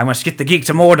 I must get the geek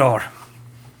to Mordor.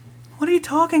 What are you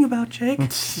talking about, Jake?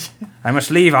 I must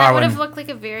leave That would Arwen. have looked like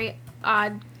a very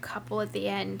odd couple at the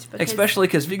end. Because Especially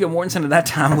because Viggo Mortensen at that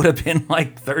time would have been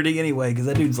like 30 anyway, because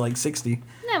that dude's like 60.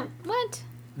 No, what?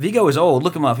 Viggo is old.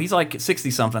 Look him up. He's like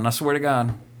 60-something. I swear to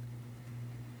God.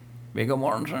 Viggo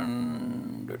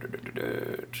Mortensen.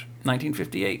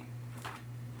 1958.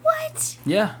 What?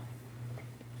 Yeah.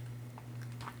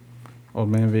 Old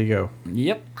man Vigo.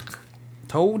 Yep.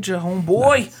 Told you,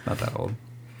 homeboy. It's not that old.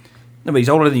 No, but he's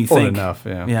older than you Old think. enough,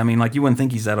 yeah. Yeah, I mean, like, you wouldn't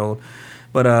think he's that old.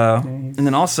 But, and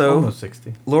then also, Almost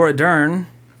 60. Laura Dern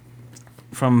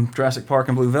from Jurassic Park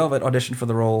and Blue Velvet auditioned for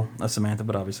the role of Samantha,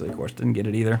 but obviously, of course, didn't get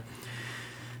it either.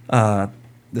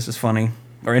 This is funny,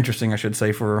 or interesting, I should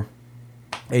say, for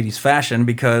 80s fashion,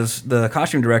 because the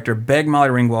costume director begged Molly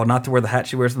Ringwald not to wear the hat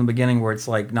she wears in the beginning, where it's,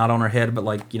 like, not on her head, but,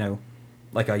 like,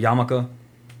 like a yarmulke.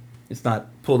 It's not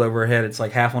pulled over her head, it's,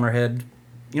 like, half on her head.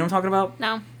 You know what I'm talking about?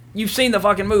 No. You've seen the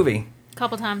fucking movie.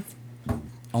 Couple times.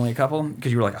 Only a couple?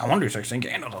 Because you were like, I want to do 16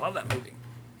 Candles. I love that movie.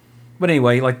 But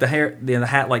anyway, like the hair, the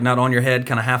hat, like not on your head,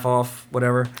 kind of half off,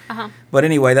 whatever. Uh-huh. But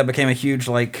anyway, that became a huge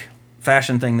like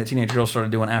fashion thing that teenage girls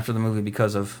started doing after the movie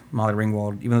because of Molly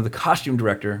Ringwald. Even though the costume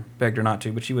director begged her not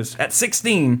to, but she was at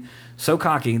 16 so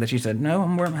cocky that she said, "No,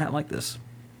 I'm wearing a hat like this."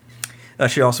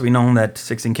 She also be known that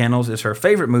 16 Candles is her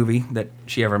favorite movie that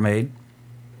she ever made.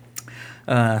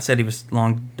 Said he was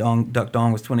Duck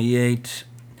Dong was 28.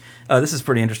 This is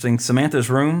pretty interesting. Samantha's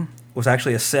room was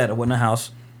actually a set. It wasn't a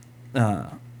house.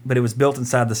 But it was built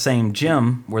inside the same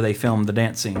gym where they filmed the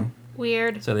dance scene.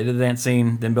 Weird. So they did the dance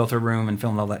scene, then built her room and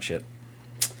filmed all that shit.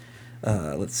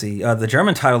 Let's see. The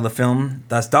German title of the film,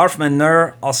 Das darf man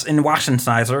nur als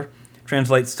Erwachsener,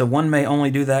 translates to One May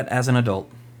Only Do That as an Adult.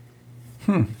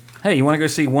 Hey, you want to go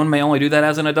see One May Only Do That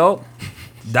as an Adult?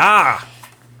 Da!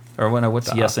 Or what's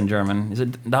Da. yes in German? Is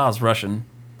it Da is Russian?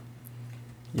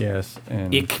 Yes,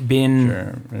 and Ich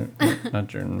bin... not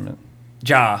German.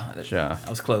 Ja. Ja. I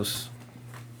was close.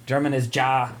 German is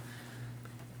Ja.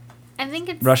 I think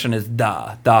it's... Russian is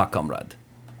Da. Da, comrade.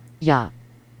 Ja.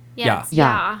 Yeah. It's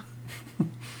Ja.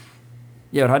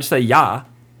 Yeah, but if I just say Ja,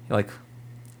 you're like,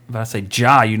 if I say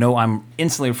Ja, you know I'm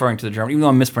instantly referring to the German, even though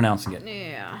I'm mispronouncing it.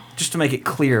 Yeah. Just to make it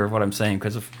clear what I'm saying,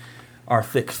 because of our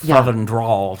thick Ja. southern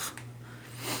drawls.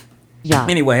 Ja.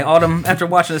 Anyway, Autumn, after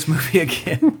watching this movie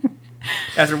again,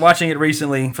 after watching it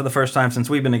recently for the first time since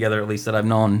we've been together, at least that I've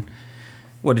known,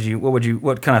 what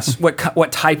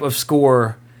type of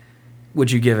score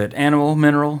would you give it? Animal,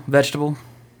 mineral, vegetable,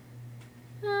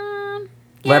 Yeah,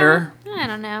 letter, I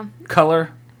don't know. color?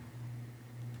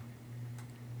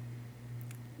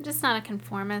 I'm just not a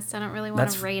conformist. I don't really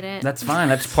want to rate it. That's fine.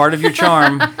 That's part of your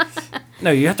charm. No,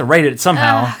 you have to rate it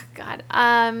somehow. God.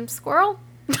 Squirrel?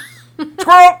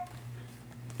 Squirrel!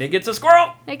 It gets a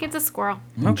squirrel! It gets a squirrel.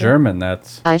 In German,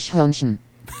 that's... Eichhörnchen.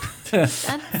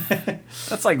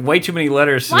 That's like way too many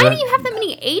letters. Why do you have that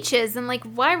many H's and like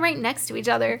why right next to each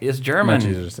other? It's German. Much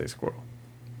easier to say squirrel.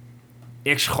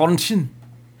 Eichhörnchen.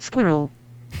 Squirrel.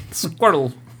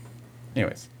 Squirtle.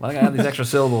 Anyways. Why do I have these extra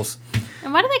syllables?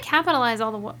 And why do they capitalize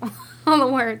all the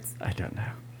words? I don't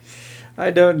know.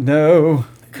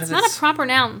 It's not a proper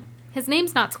noun. His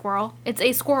name's not Squirrel. It's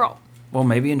a squirrel. Well,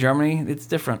 maybe in Germany it's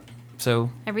different.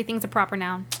 So, Everything's a proper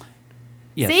noun.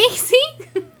 yes. See?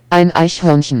 Ein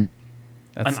Eichhörnchen.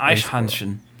 An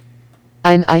Eichhörnchen.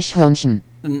 Ein Eichhörnchen.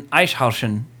 An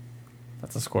Eichhörnchen.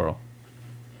 That's a squirrel.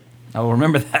 I will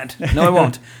remember that. No, I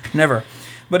won't. Never.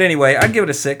 But anyway, I'd give it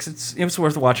a 6. It's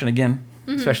worth watching again,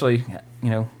 especially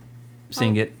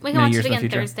seeing it. We can many watch years it in the again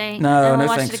future. Thursday. No, and we'll no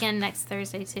watch thanks. it again next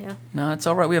Thursday too. No, it's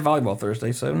all right. We have volleyball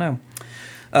Thursday, so no.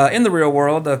 In the real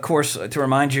world, of course, to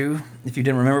remind you, if you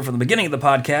didn't remember from the beginning of the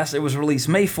podcast, it was released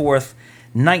May 4th,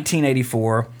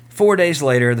 1984. 4 days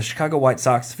later, the Chicago White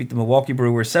Sox defeat the Milwaukee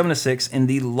Brewers 7-6 in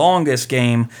the longest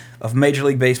game of Major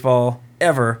League Baseball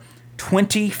ever,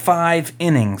 25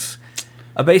 innings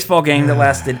a baseball game that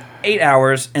lasted 8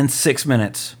 hours and 6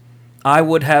 minutes, I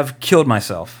would have killed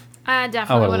myself. I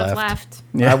definitely would've would have left.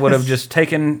 left. I would have just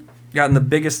gotten the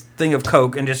biggest thing of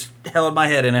Coke and just held my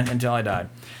head in it until I died.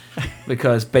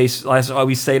 Because as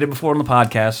we stated before on the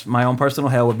podcast, my own personal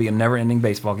hell would be a never-ending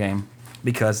baseball game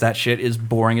because that shit is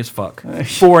boring as fuck.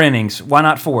 4 innings. Why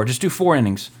not 4? Just do 4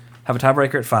 innings. Have a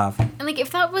tiebreaker at 5. And like,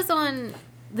 if that was on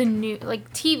the new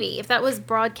TV, if that was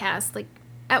broadcast, like,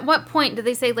 at what point did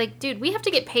they say, like, dude, we have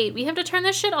to get paid. We have to turn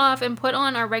this shit off and put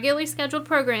on our regularly scheduled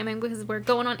programming because we're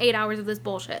going on 8 hours of this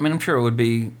bullshit. I mean, I'm sure it would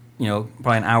be,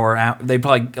 probably an hour out. They'd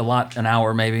probably allot an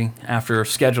hour maybe after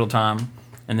scheduled time,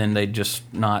 and then they'd just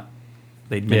not.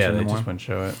 They'd mention they it more. just wouldn't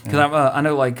show it. Because I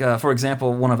know, like, for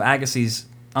example, one of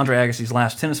Andre Agassi's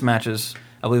last tennis matches,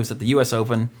 I believe it was at the U.S.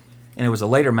 Open, and it was a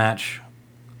later match,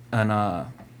 and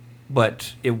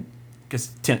but because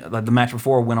the match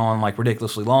before went on like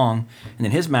ridiculously long, and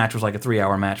then his match was like a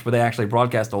 3-hour match, but they actually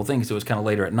broadcast the whole thing because it was kind of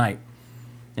later at night,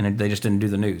 and they just didn't do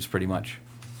the news pretty much.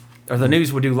 Or the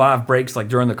news would do live breaks like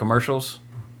during the commercials,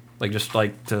 like just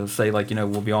like to say like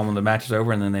we'll be on when the match is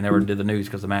over, and then they never did the news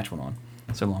because the match went on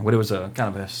so long. But it was a kind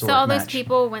of a historic So all those match.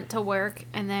 people went to work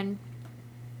and then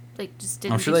like just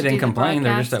didn't. I'm sure they didn't complain.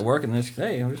 They're just at work and they just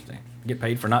get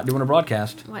paid for not doing a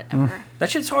broadcast. Whatever. That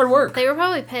shit's hard work. They were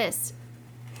probably pissed.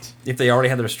 If they already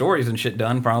had their stories and shit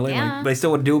done, probably. Yeah. Like, they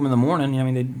still would do them in the morning. I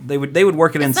mean, they would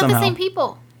work it in It's not somehow. the same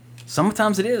people.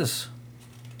 Sometimes it is.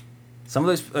 Some of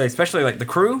those, especially like the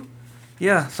crew,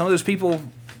 yeah. Some of those people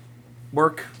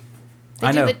work. They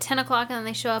I do know. the 10 o'clock and then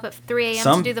they show up at 3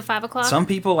 a.m. to do the 5 o'clock. Some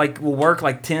people will work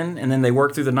like 10 and then they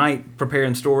work through the night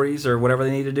preparing stories or whatever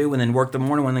they need to do, and then work the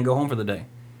morning and then go home for the day.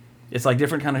 It's like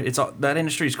different kind of. That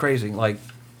industry is crazy. Like,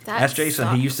 That ask Jason.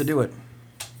 sucks. He used to do it.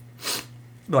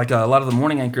 Like a lot of the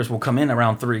morning anchors will come in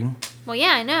around 3. Well, yeah,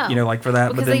 I know. Like for that.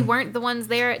 Because but then, they weren't the ones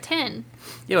there at 10.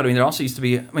 Yeah, but I mean, there also used to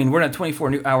be. I mean, we're in a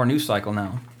 24-hour news cycle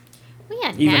now. Well,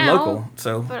 yeah, Even now. local.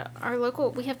 So. But our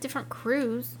local, we have different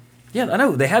crews. Yeah, I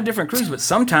know they have different crews, but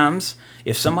sometimes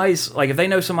if if they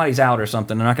know somebody's out or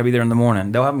something, they're not gonna be there in the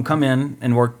morning. They'll have them come in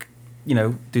and work,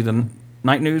 do the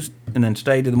night news and then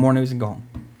stay, do the morning news and go home.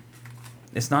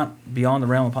 It's not beyond the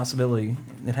realm of possibility.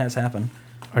 It has happened.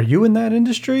 Are you in that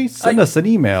industry? Send us an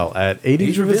email at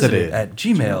 80s Revisited at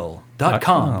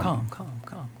gmail.com.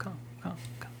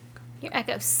 Your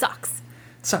echo sucks.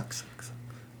 Sucks.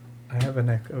 I have an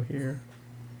echo here.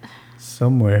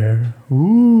 Somewhere.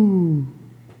 Ooh.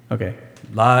 Okay.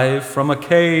 Live from a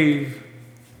cave.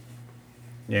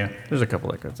 Yeah, there's a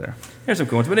couple echoes there. There's some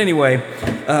cool ones. But anyway,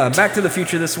 Back to the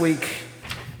Future this week.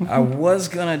 I was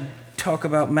going to talk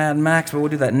about Mad Max, but we'll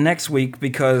do that next week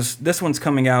because this one's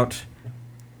coming out.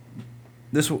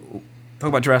 Talk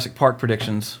about Jurassic Park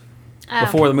predictions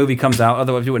before the movie comes out.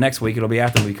 Otherwise, do it next week. It'll be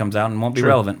after the movie comes out and won't be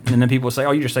relevant. And then people will say,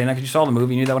 "Oh, you're just saying that because you saw the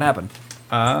movie and you knew that would happen."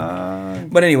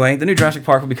 But anyway, the new Jurassic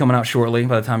Park will be coming out shortly.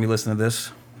 By the time you listen to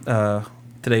this,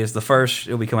 today is the 1st.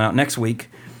 It'll be coming out next week.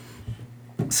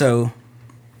 So,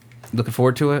 looking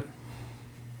forward to it.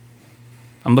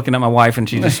 I'm looking at my wife and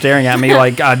she's just staring at me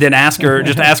like I didn't ask her.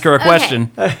 Just ask her a question.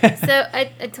 So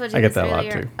I told you I this get that a lot,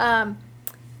 earlier. too.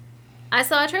 I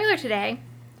saw a trailer today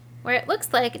where it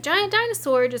looks like a giant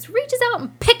dinosaur just reaches out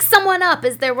and picks someone up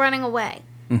as they're running away.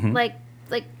 Mm-hmm.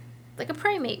 Like a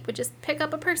primate would just pick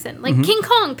up a person. Like King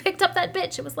Kong picked up that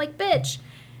bitch. It was like, bitch.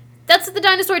 That's what the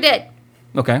dinosaur did.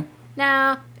 Okay.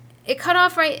 Now, it cut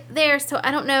off right there, so I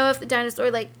don't know if the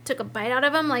dinosaur took a bite out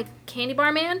of him like Candy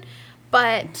Bar Man,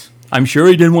 but I'm sure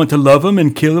he didn't want to love him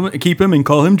and kill him, keep him and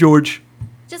call him George.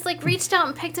 just reached out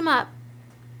and picked him up.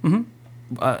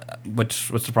 What's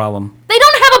the problem? They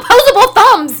don't have opposable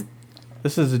thumbs.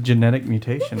 This is a genetic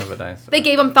mutation of a dinosaur. They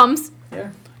gave him thumbs.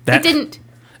 Yeah. They didn't.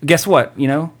 Guess what?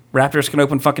 Raptors can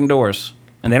open fucking doors,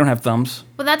 and they don't have thumbs.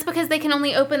 Well, that's because they can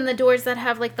only open the doors that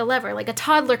have the lever. Like a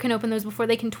toddler can open those before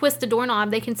they can twist a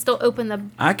doorknob. They can still open the.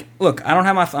 Look, I don't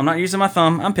have I'm not using my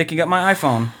thumb. I'm picking up my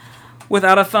iPhone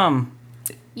without a thumb.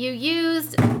 You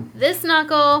used this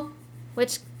knuckle,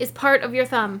 which is part of your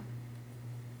thumb.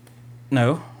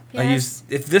 No. I Yes. use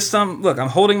if this thumb. Look, I'm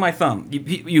holding my thumb.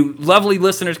 You lovely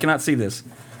listeners cannot see this.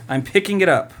 I'm picking it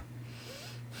up.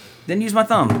 Didn't use my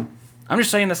thumb. I'm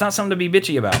just saying that's not something to be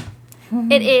bitchy about.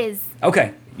 It is.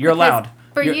 Okay, you're Because allowed.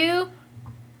 For You're- you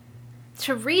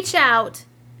to reach out,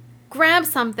 grab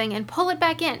something, and pull it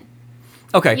back in.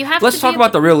 Okay, You have let's to talk be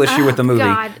about the real issue with the movie.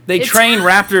 God, They it's- train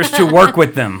raptors to work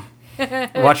with them.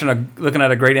 Looking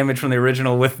at a great image from the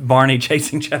original with Barney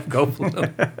chasing Jeff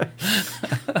Goldblum.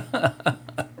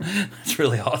 That's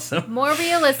really awesome. More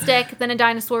realistic than a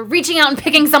dinosaur reaching out and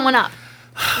picking someone up.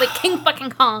 Like King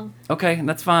fucking Kong. Okay,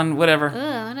 that's fine. Whatever. Ugh,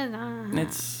 what is that?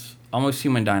 It's almost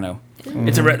human dino.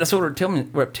 That's what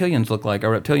reptilians look like,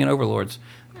 our reptilian overlords.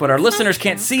 But our listeners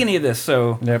can't see any of this,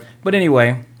 so. Yep. But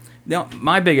anyway, I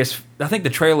think the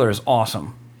trailer is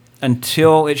awesome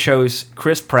until it shows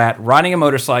Chris Pratt riding a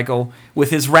motorcycle with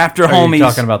his raptor homies. You're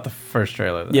talking about the first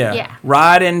trailer. Then. Yeah.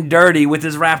 Riding dirty with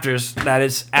his raptors. That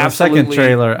is absolutely the second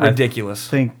trailer, ridiculous.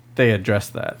 I think they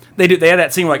addressed that. They do. They had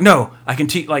that scene where, like, no, I can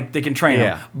teach. Like, they can train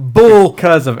him.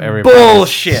 Because of everybody.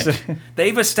 Bullshit.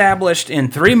 They've established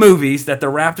in 3 movies that the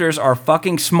raptors are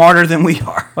fucking smarter than we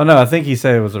are. Well, no, I think he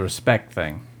said it was a respect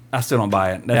thing. I still don't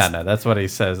buy it. That's what he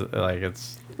says. Like,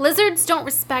 it's Lizards don't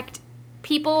respect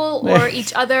people or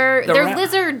each other. They're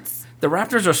lizards. The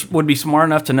raptors would be smart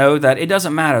enough to know that it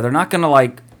doesn't matter. They're not going to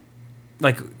like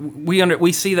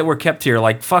we see that we're kept here.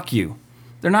 Like, fuck you.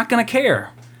 They're not going to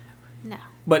care. No.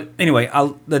 But anyway,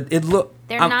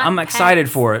 I'm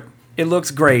excited for it. It looks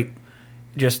great.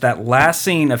 Just that last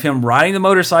scene of him riding the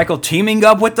motorcycle, teaming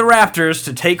up with the raptors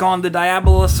to take on the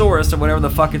Diabolosaurus or whatever the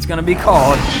fuck it's going to be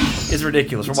called, is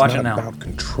ridiculous. We're watching it now. It's not about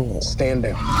control. Stand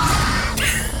down.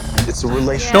 It's a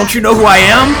relationship. Don't you know who I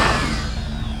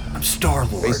am? I'm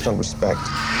Star-Lord. Based on respect.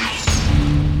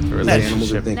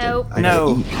 Nope.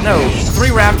 No. 3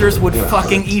 raptors would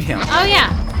fucking eat him. Oh,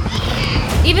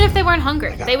 yeah. Even if they weren't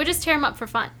hungry, they would just tear him up for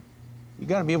fun. You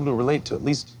gotta be able to relate to at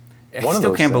least I one of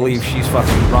still those can't things. believe she's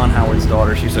fucking Ron Howard's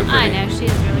daughter. She's so pretty. I know,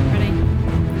 she's really pretty.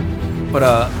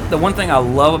 But the one thing I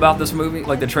love about this movie,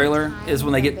 like the trailer, is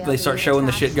when they start showing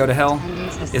the shit go to hell,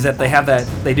 is that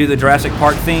they do the Jurassic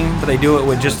Park theme, but they do it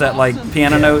with just that like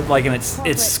piano note, like, and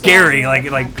it's scary,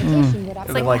 It's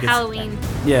like Halloween.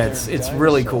 Yeah, it's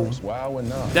really cool.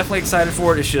 Definitely excited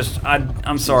for it. It's just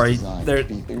I'm sorry, they're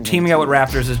teaming up with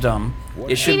raptors is dumb.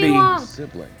 It should be.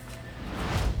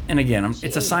 And again,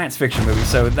 it's a science fiction movie,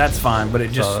 so that's fine. But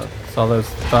it just saw those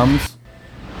thumbs.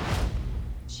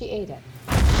 She ate it.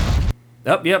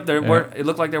 Yep. It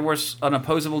looked like there was an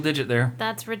opposable digit there.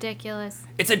 That's ridiculous.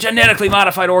 It's a genetically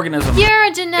modified organism. You're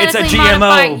a genetically it's a GMO.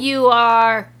 modified. You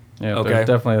are. Yeah, okay. There's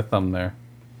definitely a thumb there.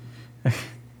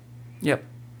 Yep.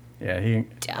 Yeah,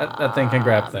 that thing can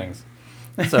grab things.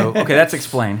 So, okay, that's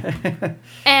explained.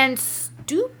 And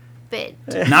stupid.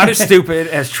 Not as stupid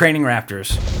as training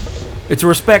raptors. It's a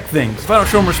respect thing. If I don't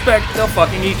show them respect, they'll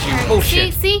fucking eat you.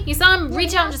 Bullshit. See? You saw him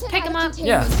reach out and just pick him up?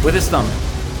 Yeah, with his thumb.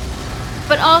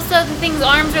 But also, the thing's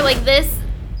arms are like this.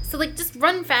 So, like, just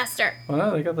run faster. Well,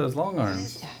 no, they got those long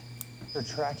arms. Their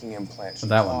tracking implant.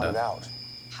 That one does. Out.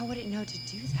 How would it know to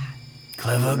do that?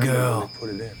 Clever girl.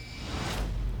 Put it in.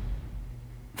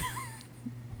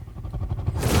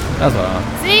 That's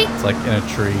what See? It's like in a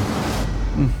tree.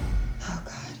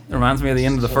 It reminds me of the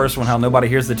end of the first one, how nobody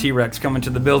hears the T-Rex coming to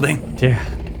the building. Yeah.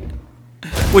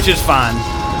 Which is fine,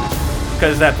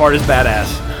 because that part is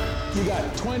badass. You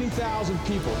got 20,000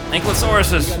 people.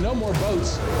 Ankylosauruses. You got no more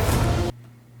boats.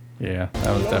 Yeah,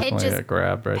 that was definitely a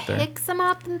grab right there. Picks him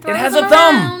up and throws It has him a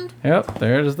thumb. around. Yep,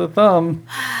 there's the thumb.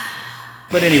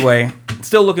 But anyway,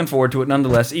 still looking forward to it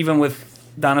nonetheless, even with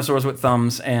dinosaurs with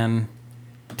thumbs and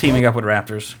teaming up with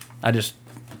raptors. I just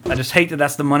hate that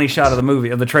that's the money shot of the movie,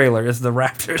 of the trailer, is the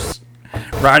raptors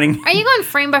riding. Are you going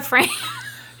frame by frame?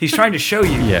 He's trying to show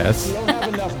you. Yes. You don't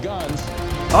have enough guns.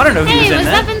 Oh, I don't know who was Hey, in was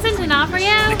that. that Vincent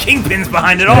D'Onofrio? The Kingpin's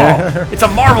behind it all. It's a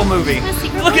Marvel movie. My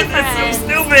secret Look at that, so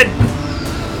boyfriend. stupid.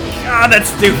 God, that's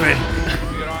stupid.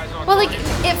 Well, like,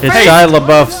 It's Shia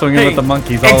LaBeouf swinging with the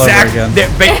monkeys all over again.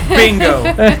 Bingo.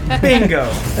 Bingo.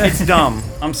 It's dumb.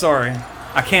 I'm sorry.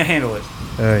 I can't handle it.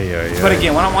 But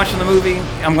again, when I'm watching the movie,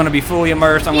 I'm going to be fully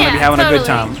immersed. I'm going to be having a good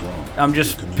time. I'm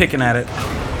just picking at it.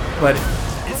 But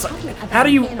it's like, how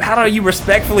do you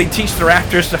respectfully teach the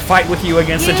raptors to fight with you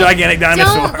against a gigantic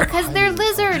dinosaur? Don't, because they're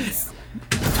lizards.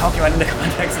 I'm talking about in the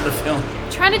context of the film.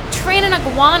 Try to train an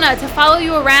iguana to follow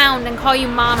you around and call you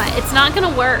mama. It's not going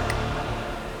to work.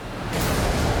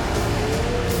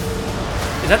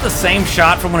 Is that the same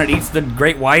shot from when it eats the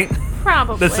great white?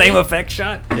 Probably. The same effect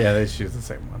shot? Yeah, they choose the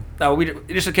same one.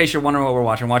 Just in case you're wondering what we're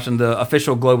watching the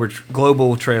official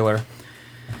global trailer.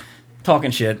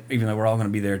 Talking shit, even though we're all going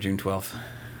to be there June 12th.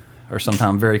 Or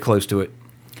sometime very close to it.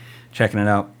 Checking it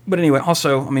out. But anyway,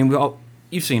 also, I mean,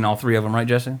 you've seen all 3 of them, right,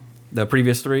 Jesse? The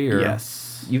previous 3? Or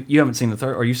yes. You haven't seen the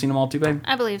third, or you've seen them all too, babe?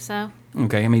 I believe so.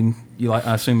 Okay, I mean,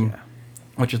 I assume,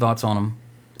 what's your thoughts on them?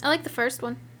 I like the first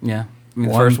one. Yeah. I mean,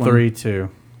 the 1, first 3, 2.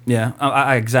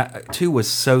 Yeah, 2 was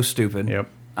so stupid. Yep.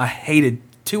 I hated,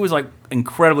 2 was like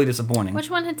incredibly disappointing. Which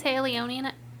one had Taya Leone in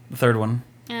it? The third one.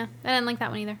 Yeah, I didn't like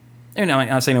that one either. And I'm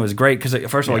not saying it was great, because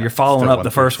first of all, you're following still up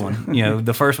the first one. You know,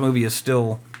 the first movie is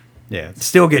still... Yeah.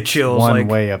 Still get chills. One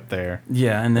way up there.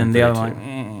 Yeah, and then the other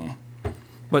one, like,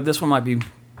 But this one might be,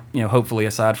 hopefully,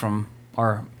 aside from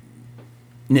our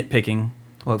nitpicking,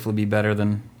 will hopefully be better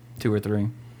than 2 or 3.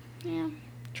 Yeah.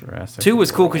 Jurassic 2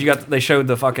 was cool World. because they showed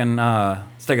the fucking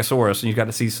Stegosaurus, and you got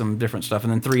to see some different stuff.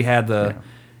 And then 3 had the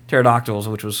pterodactyls,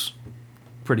 which was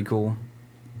pretty cool.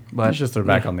 But It's just they're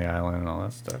back on the island and all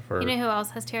that stuff. Or You know who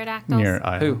else has pterodactyls? near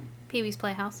island. Who? Pee-wee's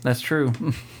Playhouse. That's true.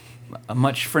 A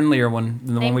much friendlier one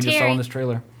than the one Named we just saw Terry. in this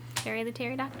trailer. Terry the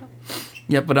pterodactyl.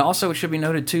 Yeah, but also it should be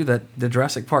noted too that the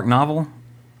Jurassic Park novel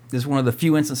is one of the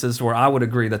few instances where I would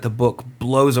agree that the book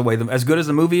blows away them. As good as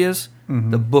the movie is,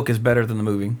 the book is better than the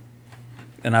movie.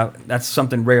 And that's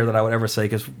something rare that I would ever say,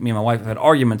 because me and my wife have had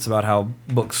arguments about how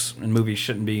books and movies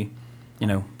shouldn't be,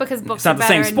 Because books it's not are the better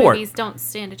same and sport. movies don't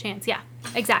stand a chance. Yeah,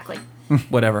 exactly.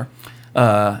 Whatever.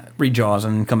 Read Jaws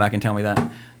and come back and tell me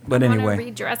that. But I want anyway. to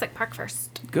read Jurassic Park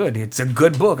first. Good. It's a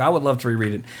good book. I would love to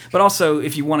reread it. But also,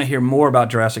 if you want to hear more about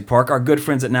Jurassic Park, our good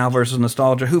friends at Now vs.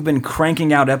 Nostalgia, who've been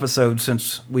cranking out episodes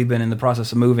since we've been in the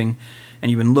process of moving, and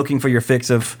you've been looking for your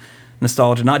fix of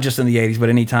nostalgia, not just in the 80s, but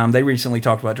any time. They recently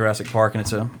talked about Jurassic Park, and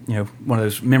it's one of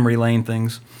those memory lane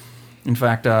things. In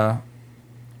fact,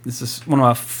 this is one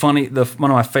of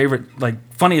my favorite,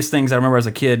 funniest things I remember as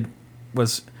a kid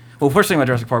was, first thing about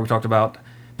Jurassic Park we talked about,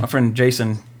 my friend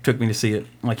Jason took me to see it.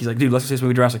 He's like, dude, let's see this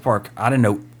movie Jurassic Park. I didn't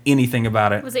know anything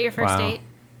about it. Was it your first date?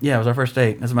 Yeah, it was our first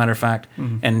date, as a matter of fact.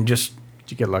 And just...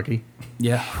 Did you get lucky?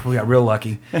 Yeah, we got real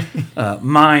lucky.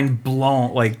 Mind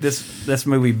blown. This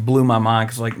movie blew my mind,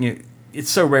 because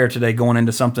it's so rare today going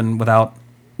into something without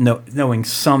knowing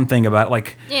something about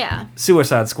it. Yeah.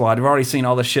 Suicide Squad. We've already seen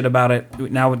all this shit about it.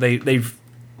 Now they've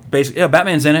basically... Yeah,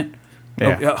 Batman's in it.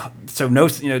 Yeah. So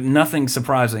nothing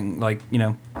surprising.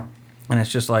 And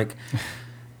it's just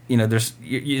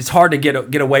it's hard to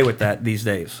get away with that these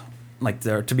days.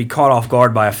 To be caught off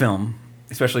guard by a film,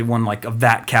 especially one of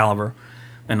that caliber.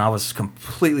 And I was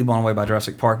completely blown away by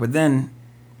Jurassic Park. But then,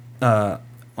 when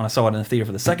I saw it in the theater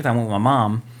for the second time, I went with my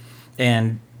mom,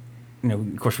 and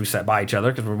of course we sat by each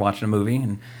other because we were watching a movie.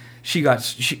 And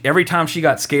every time she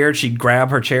got scared, she'd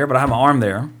grab her chair, but I have my arm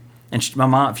there. And my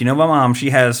mom, if you know my mom, she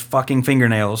has fucking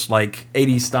fingernails,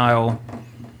 80s style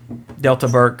Delta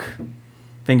Burke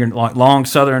long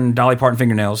Southern Dolly Parton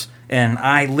fingernails, and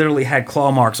I literally had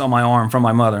claw marks on my arm from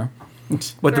my mother.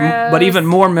 But even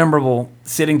more memorable,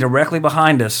 sitting directly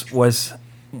behind us was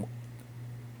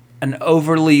an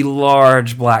overly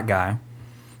large black guy,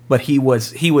 but he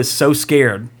was so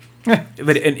scared.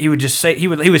 And he would just say he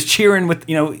was cheering with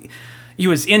he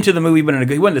was into the movie, but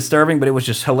he wasn't disturbing, but it was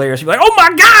just hilarious. He'd be like, "Oh my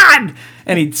god!"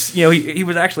 And he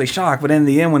was actually shocked. But in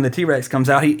the end, when the T-Rex comes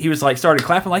out, he was started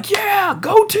clapping "Yeah,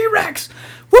 go T-Rex!"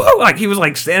 Woo! He was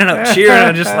standing up cheering,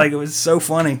 and just it was so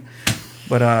funny.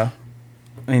 But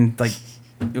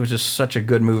it was just such a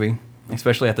good movie,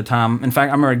 especially at the time. In fact,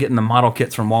 I remember getting the model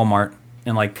kits from Walmart,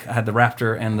 and I had the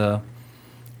Raptor and the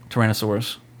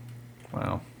Tyrannosaurus.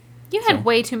 Wow. You had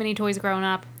way too many toys growing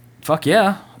up. Fuck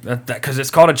yeah, because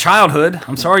it's called a childhood.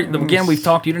 I'm sorry. Again, we've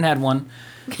talked. You didn't have one.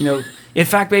 In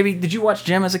fact, baby, did you watch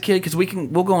Jem as a kid? Because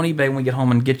we'll go on eBay when we get home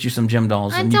and get you some Jem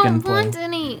dolls. I and you can don't play. want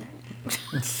any.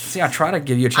 See, I try to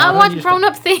give you a I childhood. want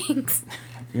grown-up things.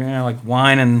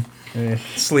 Wine and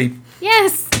sleep.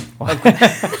 Yes.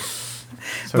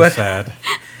 Sad.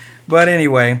 But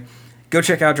anyway, go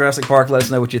check out Jurassic Park. Let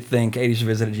us know what you think.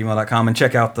 80srevisit@gmail.com, and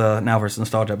check out the Now vs.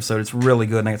 Nostalgia episode. It's really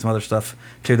good, and I got some other stuff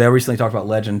too. They recently talked about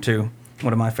Legend too,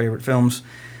 one of my favorite films.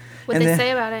 What'd they say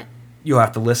about it? You'll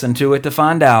have to listen to it to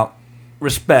find out.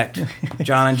 Respect,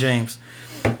 John and James.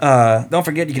 Don't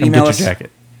forget, you can email us. Get your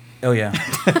jacket. Oh yeah,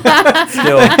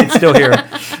 it's still here.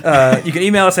 You can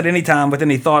email us at any time with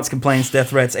any thoughts, complaints, death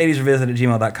threats.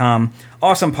 80srevisit@gmail.com.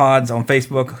 Awesome Pods on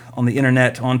Facebook, on the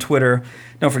internet, on Twitter.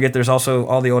 Don't forget, there's also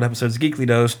all the old episodes of Geekly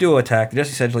Dose, Duo Attack, the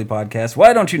Jesse Sedgley podcast.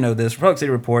 Why Don't You Know This? Republic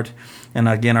City Report, and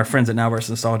again, our friends at Now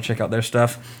vs. Nostalgia, check out their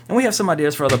stuff. And we have some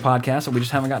ideas for other podcasts that we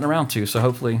just haven't gotten around to. So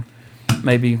hopefully,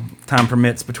 maybe time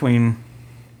permits between.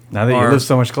 Now that you live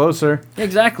so much closer.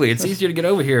 Exactly. It's easier to get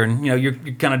over here, and you're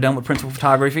kind of done with principal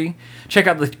photography. Check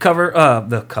out the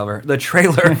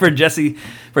trailer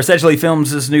for Sedgley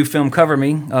Films' new film Cover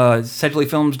Me.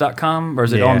 Sedgleyfilms.com, or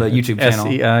is it on the YouTube channel?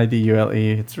 Seidule.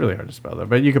 It's really hard to spell that,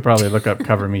 but you could probably look up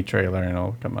Cover Me trailer and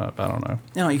it'll come up. I don't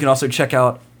know. You can also check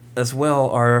out as well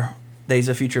our Days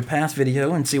of Future Past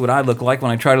video and see what I look like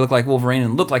when I try to look like Wolverine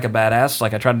and look like a badass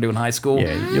like I tried to do in high school.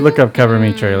 Yeah, you look up Cover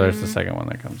Me trailer. It's the second one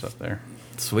that comes up there.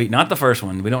 Sweet, not the first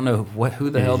one. We don't know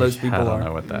who the hell those people are. I don't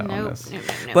know what that one is. Nope.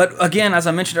 But again, as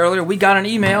I mentioned earlier, we got an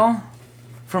email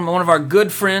from one of our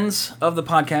good friends of the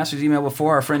podcast who's emailed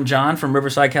before, our friend John from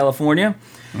Riverside, California.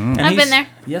 And I've been there.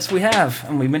 Yes, we have.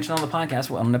 And we mentioned on the podcast,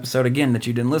 on an episode again that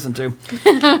you didn't listen to. Is this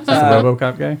the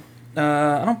RoboCop guy?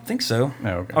 I don't think so. Oh,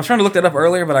 okay. I was trying to look that up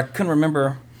earlier, but I couldn't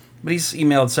remember but he's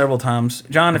emailed several times.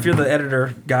 John, if you're the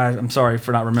editor guy, I'm sorry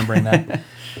for not remembering that.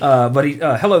 But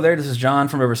hello there, this is John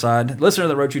from Riverside, listener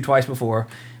that wrote you twice before.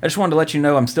 I just wanted to let you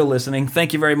know I'm still listening.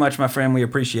 Thank you very much, my friend. We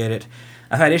appreciate it.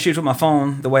 I've had issues with my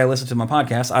phone, the way I listen to my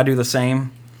podcast. I do the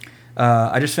same.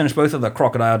 I just finished both of the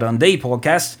Crocodile Dundee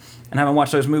podcasts and haven't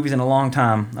watched those movies in a long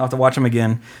time. I'll have to watch them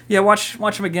again. Yeah, watch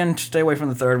them again. Stay away from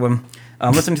the third one.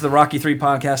 I'm listening to the Rocky 3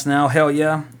 podcast now. Hell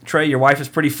yeah. Trey, your wife is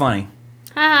pretty funny.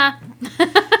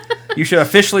 You should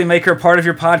officially make her part of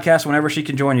your podcast whenever she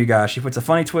can join you guys. She puts a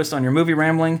funny twist on your movie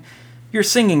rambling. Your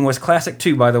singing was classic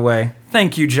too, by the way.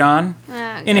 Thank you, John.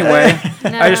 Anyway,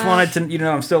 I just wanted to,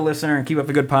 I'm still a listener and keep up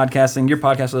the good podcasting. Your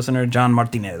podcast listener, John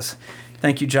Martinez.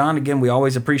 Thank you, John. Again, we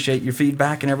always appreciate your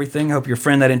feedback and everything. Hope your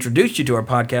friend that introduced you to our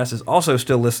podcast is also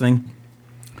still listening.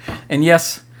 And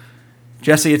yes,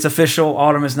 Jesse, it's official.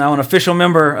 Autumn is now an official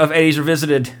member of 80s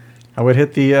Revisited. I would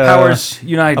hit the Powers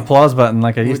Unite applause button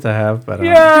like I used to have, but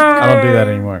I don't do that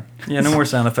anymore. Yeah, no more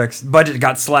sound effects. Budget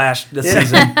got slashed this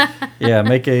season. Yeah,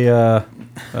 make a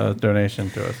donation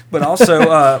to us. But also,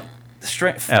 at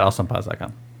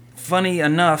awesomepause.com. Funny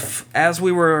enough, as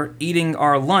we were eating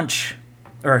our lunch,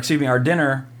 our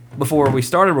dinner before we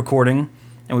started recording,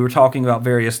 and we were talking about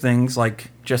various things,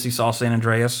 like Jesse saw San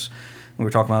Andreas. We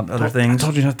were talking about other things. I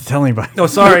told you not to tell anybody. Oh,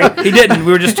 sorry. He didn't.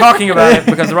 We were just talking about it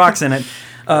because The Rock's in it.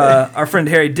 Our friend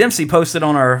Harry Dempsey posted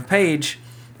on our page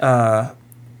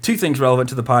two things relevant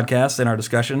to the podcast in our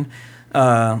discussion.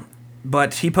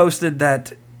 But he posted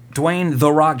that Dwayne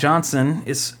The Rock Johnson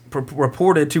is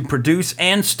reported to produce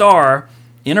and star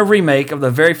in a remake of the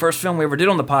very first film we ever did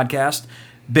on the podcast,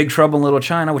 Big Trouble in Little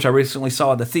China, which I recently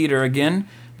saw at the theater again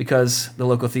because the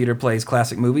local theater plays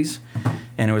classic movies.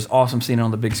 And it was awesome seeing it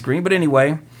on the big screen. But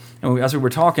anyway, as we were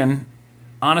talking,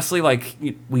 honestly,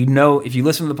 we know, if you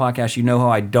listen to the podcast, you know how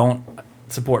I don't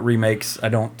support remakes. I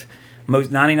don't.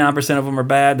 99% of them are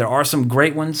bad. There are some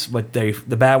great ones, but the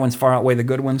bad ones far outweigh the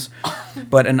good ones.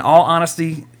 But in all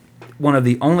honesty, one of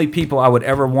the only people I would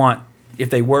ever want, if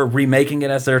they were remaking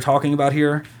it as they're talking about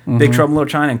here, Big Trouble in Little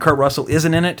China, and Kurt Russell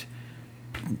isn't in it,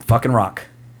 fucking Rock.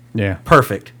 Yeah.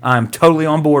 Perfect. I'm totally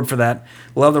on board for that.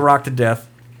 Love The Rock to death.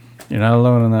 You're not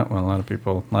alone in that one. A lot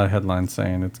of headlines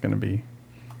saying it's going to be.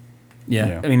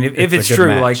 Yeah, I mean, if it's true,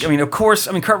 match. Of course,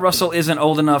 Kurt Russell isn't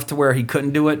old enough to where he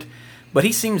couldn't do it, but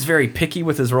he seems very picky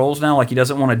with his roles now. Like, he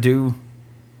doesn't want to do.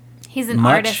 He's an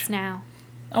much. artist now.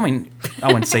 I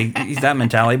wouldn't say he's that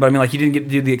mentality, but he didn't get to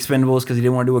do the Expendables because he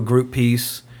didn't want to do a group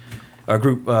piece,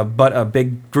 but a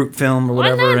big group film or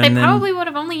whatever. Why not? They probably would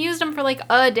have only used him for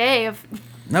a day of.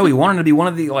 No, he wanted to be one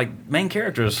of the main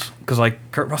characters because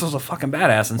Kurt Russell's a fucking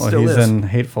badass and still is. He's in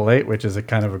Hateful Eight, which is a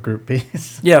kind of a group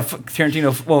piece. Yeah,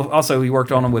 Tarantino. Well, also he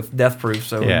worked on him with Death Proof,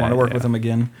 so we want to work with him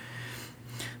again.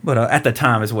 But at the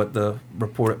time is what the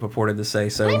report purported to say.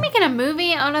 So are they making a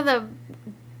movie out of the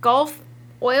Gulf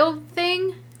oil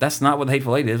thing? That's not what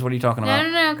Hateful Eight is. What are you talking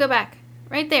about? No, go back.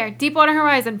 Right there, Deepwater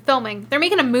Horizon filming. They're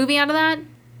making a movie out of that?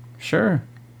 Sure.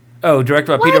 Oh,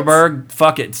 directed by Peter Berg?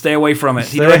 Fuck it. Stay away from it.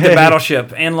 He directed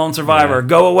Battleship and Lone Survivor. Yeah.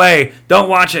 Go away. Don't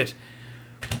watch it.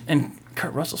 And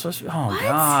Kurt Russell's supposed to be... Oh, what?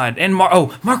 God. And Mark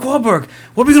Wahlberg.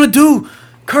 What are we going to do?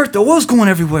 Kurt, the oil's going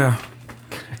everywhere.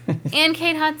 And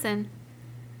Kate Hudson.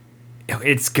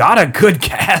 It's got a good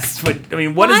cast, but,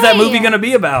 what is that movie going to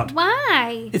be about?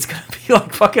 Why? It's going to be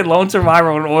like fucking Lone Survivor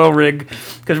on an oil rig.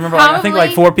 Because remember, I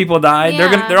think 4 people died.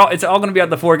 Yeah. It's all going to be about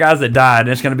the 4 guys that died, and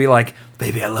it's going to be like,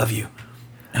 baby, I love you.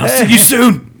 And I'll see you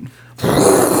soon.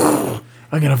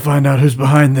 I'm going to find out who's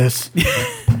behind this.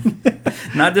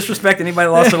 Not disrespect anybody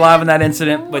that lost their life in that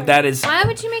incident, but that is... Why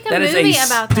would you make a movie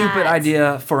about that? That is a stupid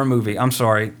idea for a movie. I'm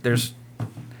sorry.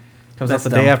 Comes out the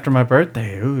day after my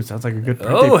birthday. Ooh, sounds like a good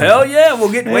birthday. Oh, hell yeah.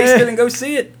 We'll get wasted and go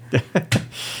see it.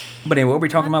 But anyway, what were we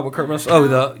talking about with Kurt Russell? Oh,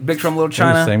 the Big Trouble in Little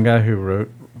China. The same guy who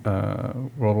wrote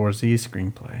World War Z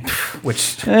screenplay.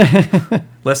 Which,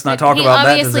 let's not talk about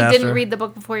that disaster. He obviously didn't read the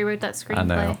book before he wrote that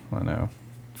screenplay. I know.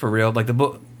 For real. Like the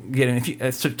book, if you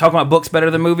talking about books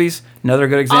better than movies, another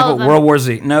good example, World War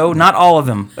Z. No, not all of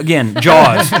them. Again,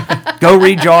 Jaws. Go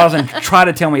read Jaws and try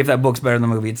to tell me if that book's better than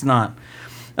the movie. It's not.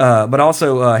 But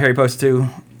also, Harry posted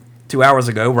 2 hours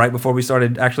ago, right before we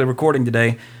started actually recording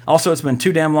today. Also, it's been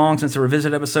too damn long since the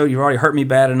Revisit episode. You've already hurt me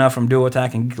bad enough from Duo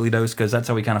Attack and Geekly Dose, because that's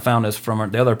how we kind of found us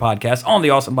from the other podcast on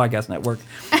the Awesome Podcast Network.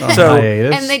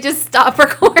 And they just stopped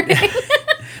recording.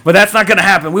 But that's not going to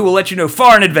happen. We will let you know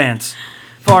far in advance,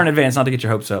 not to get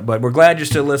your hopes up. But we're glad you're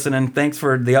still listening. Thanks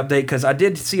for the update, because I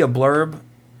did see a blurb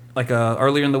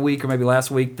earlier in the week or maybe last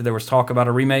week that there was talk about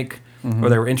a remake, or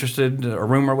they were interested, a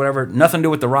rumor or whatever. Nothing to do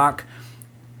with The Rock.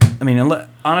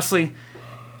 Honestly,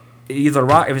 either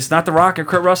Rock. If it's not The Rock or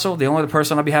Kurt Russell, the only other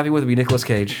person I'd be happy with would be Nicolas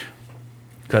Cage.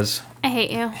 because I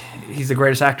hate you. he's the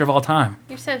greatest actor of all time.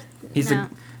 You're so. He's no.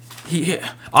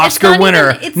 Oscar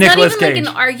winner, It's Nicolas not even Cage. like an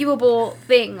arguable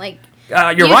thing. Like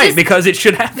You're you right, just- because it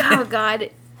should happen. oh God,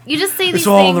 you just say these It's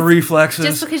all things the reflexes.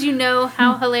 just because you know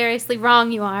how hilariously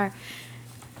wrong you are.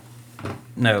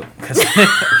 No, because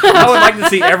I would like to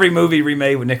see every movie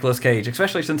remade with Nicolas Cage,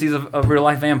 especially since he's a real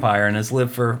life vampire and has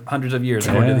lived for hundreds of years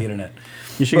according to the internet.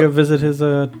 You should go visit his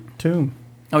tomb.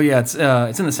 Oh yeah, it's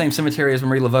in the same cemetery as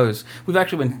Marie Laveau's. We've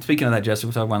actually been speaking of that, Jesse.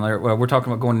 We'll talk about it later. Well, we're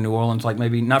talking about going to New Orleans, like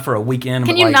maybe not for a weekend.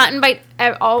 Can but you like, not invite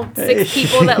all 6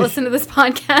 people that listen to this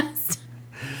podcast?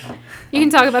 You can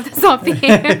talk about this off the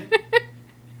air.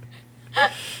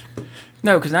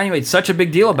 No, because now you made such a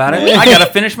big deal about it. I got to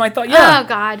finish my thought. Yeah. Oh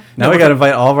God. Now we got to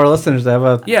invite all of our listeners to have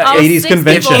a Yeah, 80s 6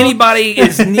 convention. people. Anybody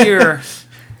is near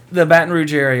the Baton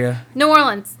Rouge area. New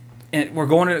Orleans. And we're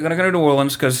going to go to New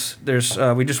Orleans because there's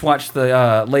we just watched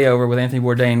the layover with Anthony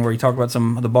Bourdain where he talked about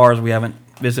some of the bars we haven't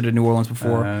visited New Orleans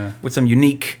before with some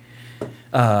unique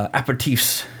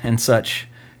aperitifs and such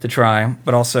to try,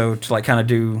 but also to like kind of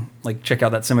do like check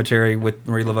out that cemetery with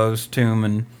Marie Laveau's tomb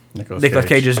and Nicolas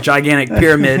Cage's gigantic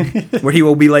pyramid where he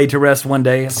will be laid to rest one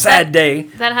day. A sad day.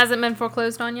 That hasn't been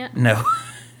foreclosed on yet. No.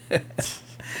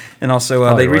 And also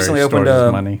Probably they where he recently opened stores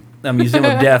his money. a Museum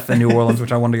of Death in New Orleans,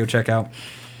 which I wanted to go check out.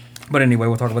 But anyway,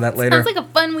 we'll talk about that later. Sounds like a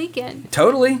fun weekend.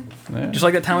 Totally. Yeah. Just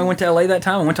like that time we went to LA that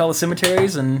time. We went to all the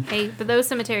cemeteries and... Hey, but those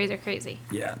cemeteries are crazy.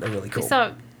 Yeah, they're really cool. We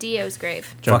saw Dio's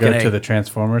grave. Did you go Fucking to A. the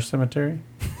Transformers cemetery?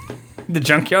 The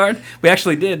junkyard? We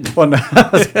actually did. Well, no.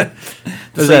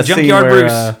 There's that scene Junkyard where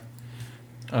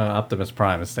Bruce. Optimus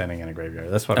Prime is standing in a graveyard.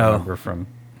 That's what Oh. I remember from...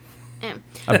 Yeah.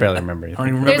 I barely remember I anything. don't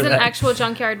even remember There's an that. actual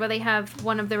junkyard where they have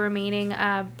one of the remaining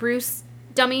Bruce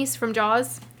dummies from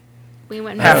Jaws. We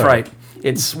went and Half visited. right.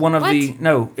 It's one of the...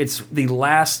 No, it's the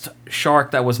last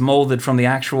shark that was molded from the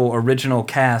actual original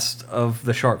cast of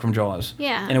the shark from Jaws.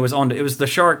 Yeah. And it was the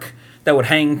shark that would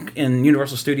hang in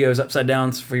Universal Studios upside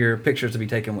down for your pictures to be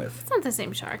taken with. It's not the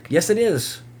same shark. Yes, it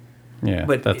is. Yeah,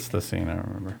 But that's the scene I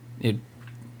remember. It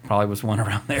probably was one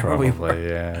around there Probably, where we were.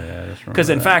 yeah. Because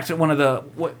in fact, one of the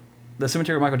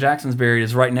cemetery where Michael Jackson's buried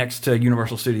is right next to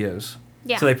Universal Studios.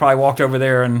 Yeah. So they probably walked over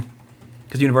there and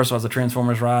because Universal has the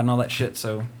Transformers ride and all that shit,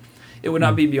 so it would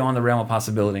not be beyond the realm of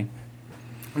possibility.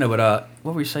 No, but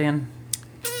what were you saying?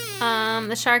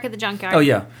 The shark at the junkyard. Oh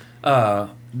yeah,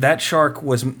 that shark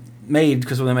was made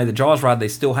because when they made the Jaws ride, they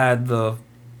still had the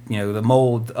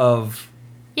mold of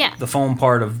the foam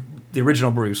part of the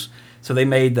original Bruce. So they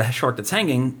made the shark that's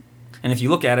hanging. And if you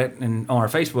look at it, and on my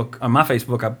Facebook,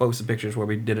 I posted pictures where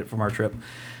we did it from our trip.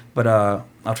 But I'll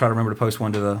try to remember to post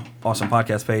one to the Awesome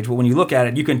Podcast page. But when you look at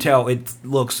it, you can tell it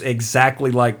looks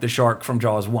exactly like the shark from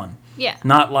Jaws 1. Yeah.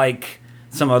 Not like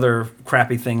some other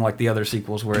crappy thing like the other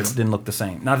sequels where it didn't look the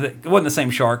same. Not that it wasn't the same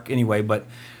shark anyway, but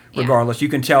regardless, you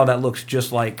can tell that looks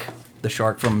just like the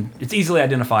shark from... It's easily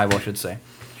identifiable, I should say.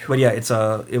 But yeah,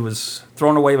 it was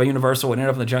thrown away by Universal. It ended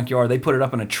up in the junkyard. They put it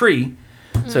up in a tree.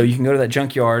 So you can go to that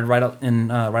junkyard right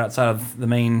outside of the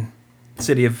main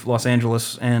city of Los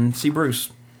Angeles and see Bruce,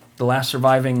 the last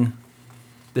surviving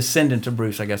descendant of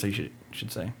Bruce, I guess I should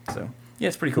say. So yeah,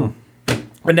 it's pretty cool.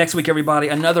 But next week, everybody,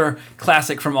 another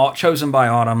classic from chosen by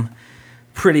Autumn,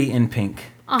 Pretty in Pink.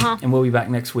 And we'll be back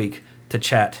next week to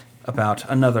chat about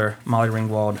another Molly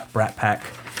Ringwald Brat Pack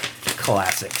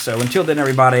classic. So until then,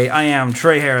 everybody, I am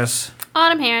Trey Harris.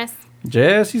 Autumn Harris.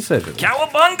 Jesse said it.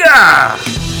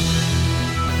 Cowabunga!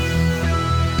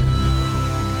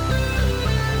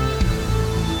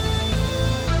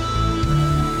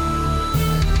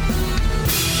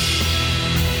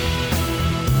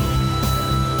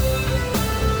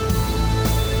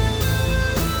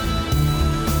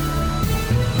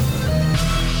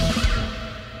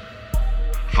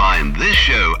 Find this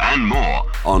show and more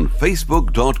on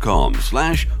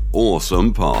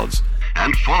Facebook.com/AwesomePods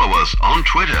and follow us on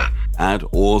Twitter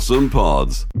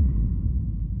 @AwesomePods.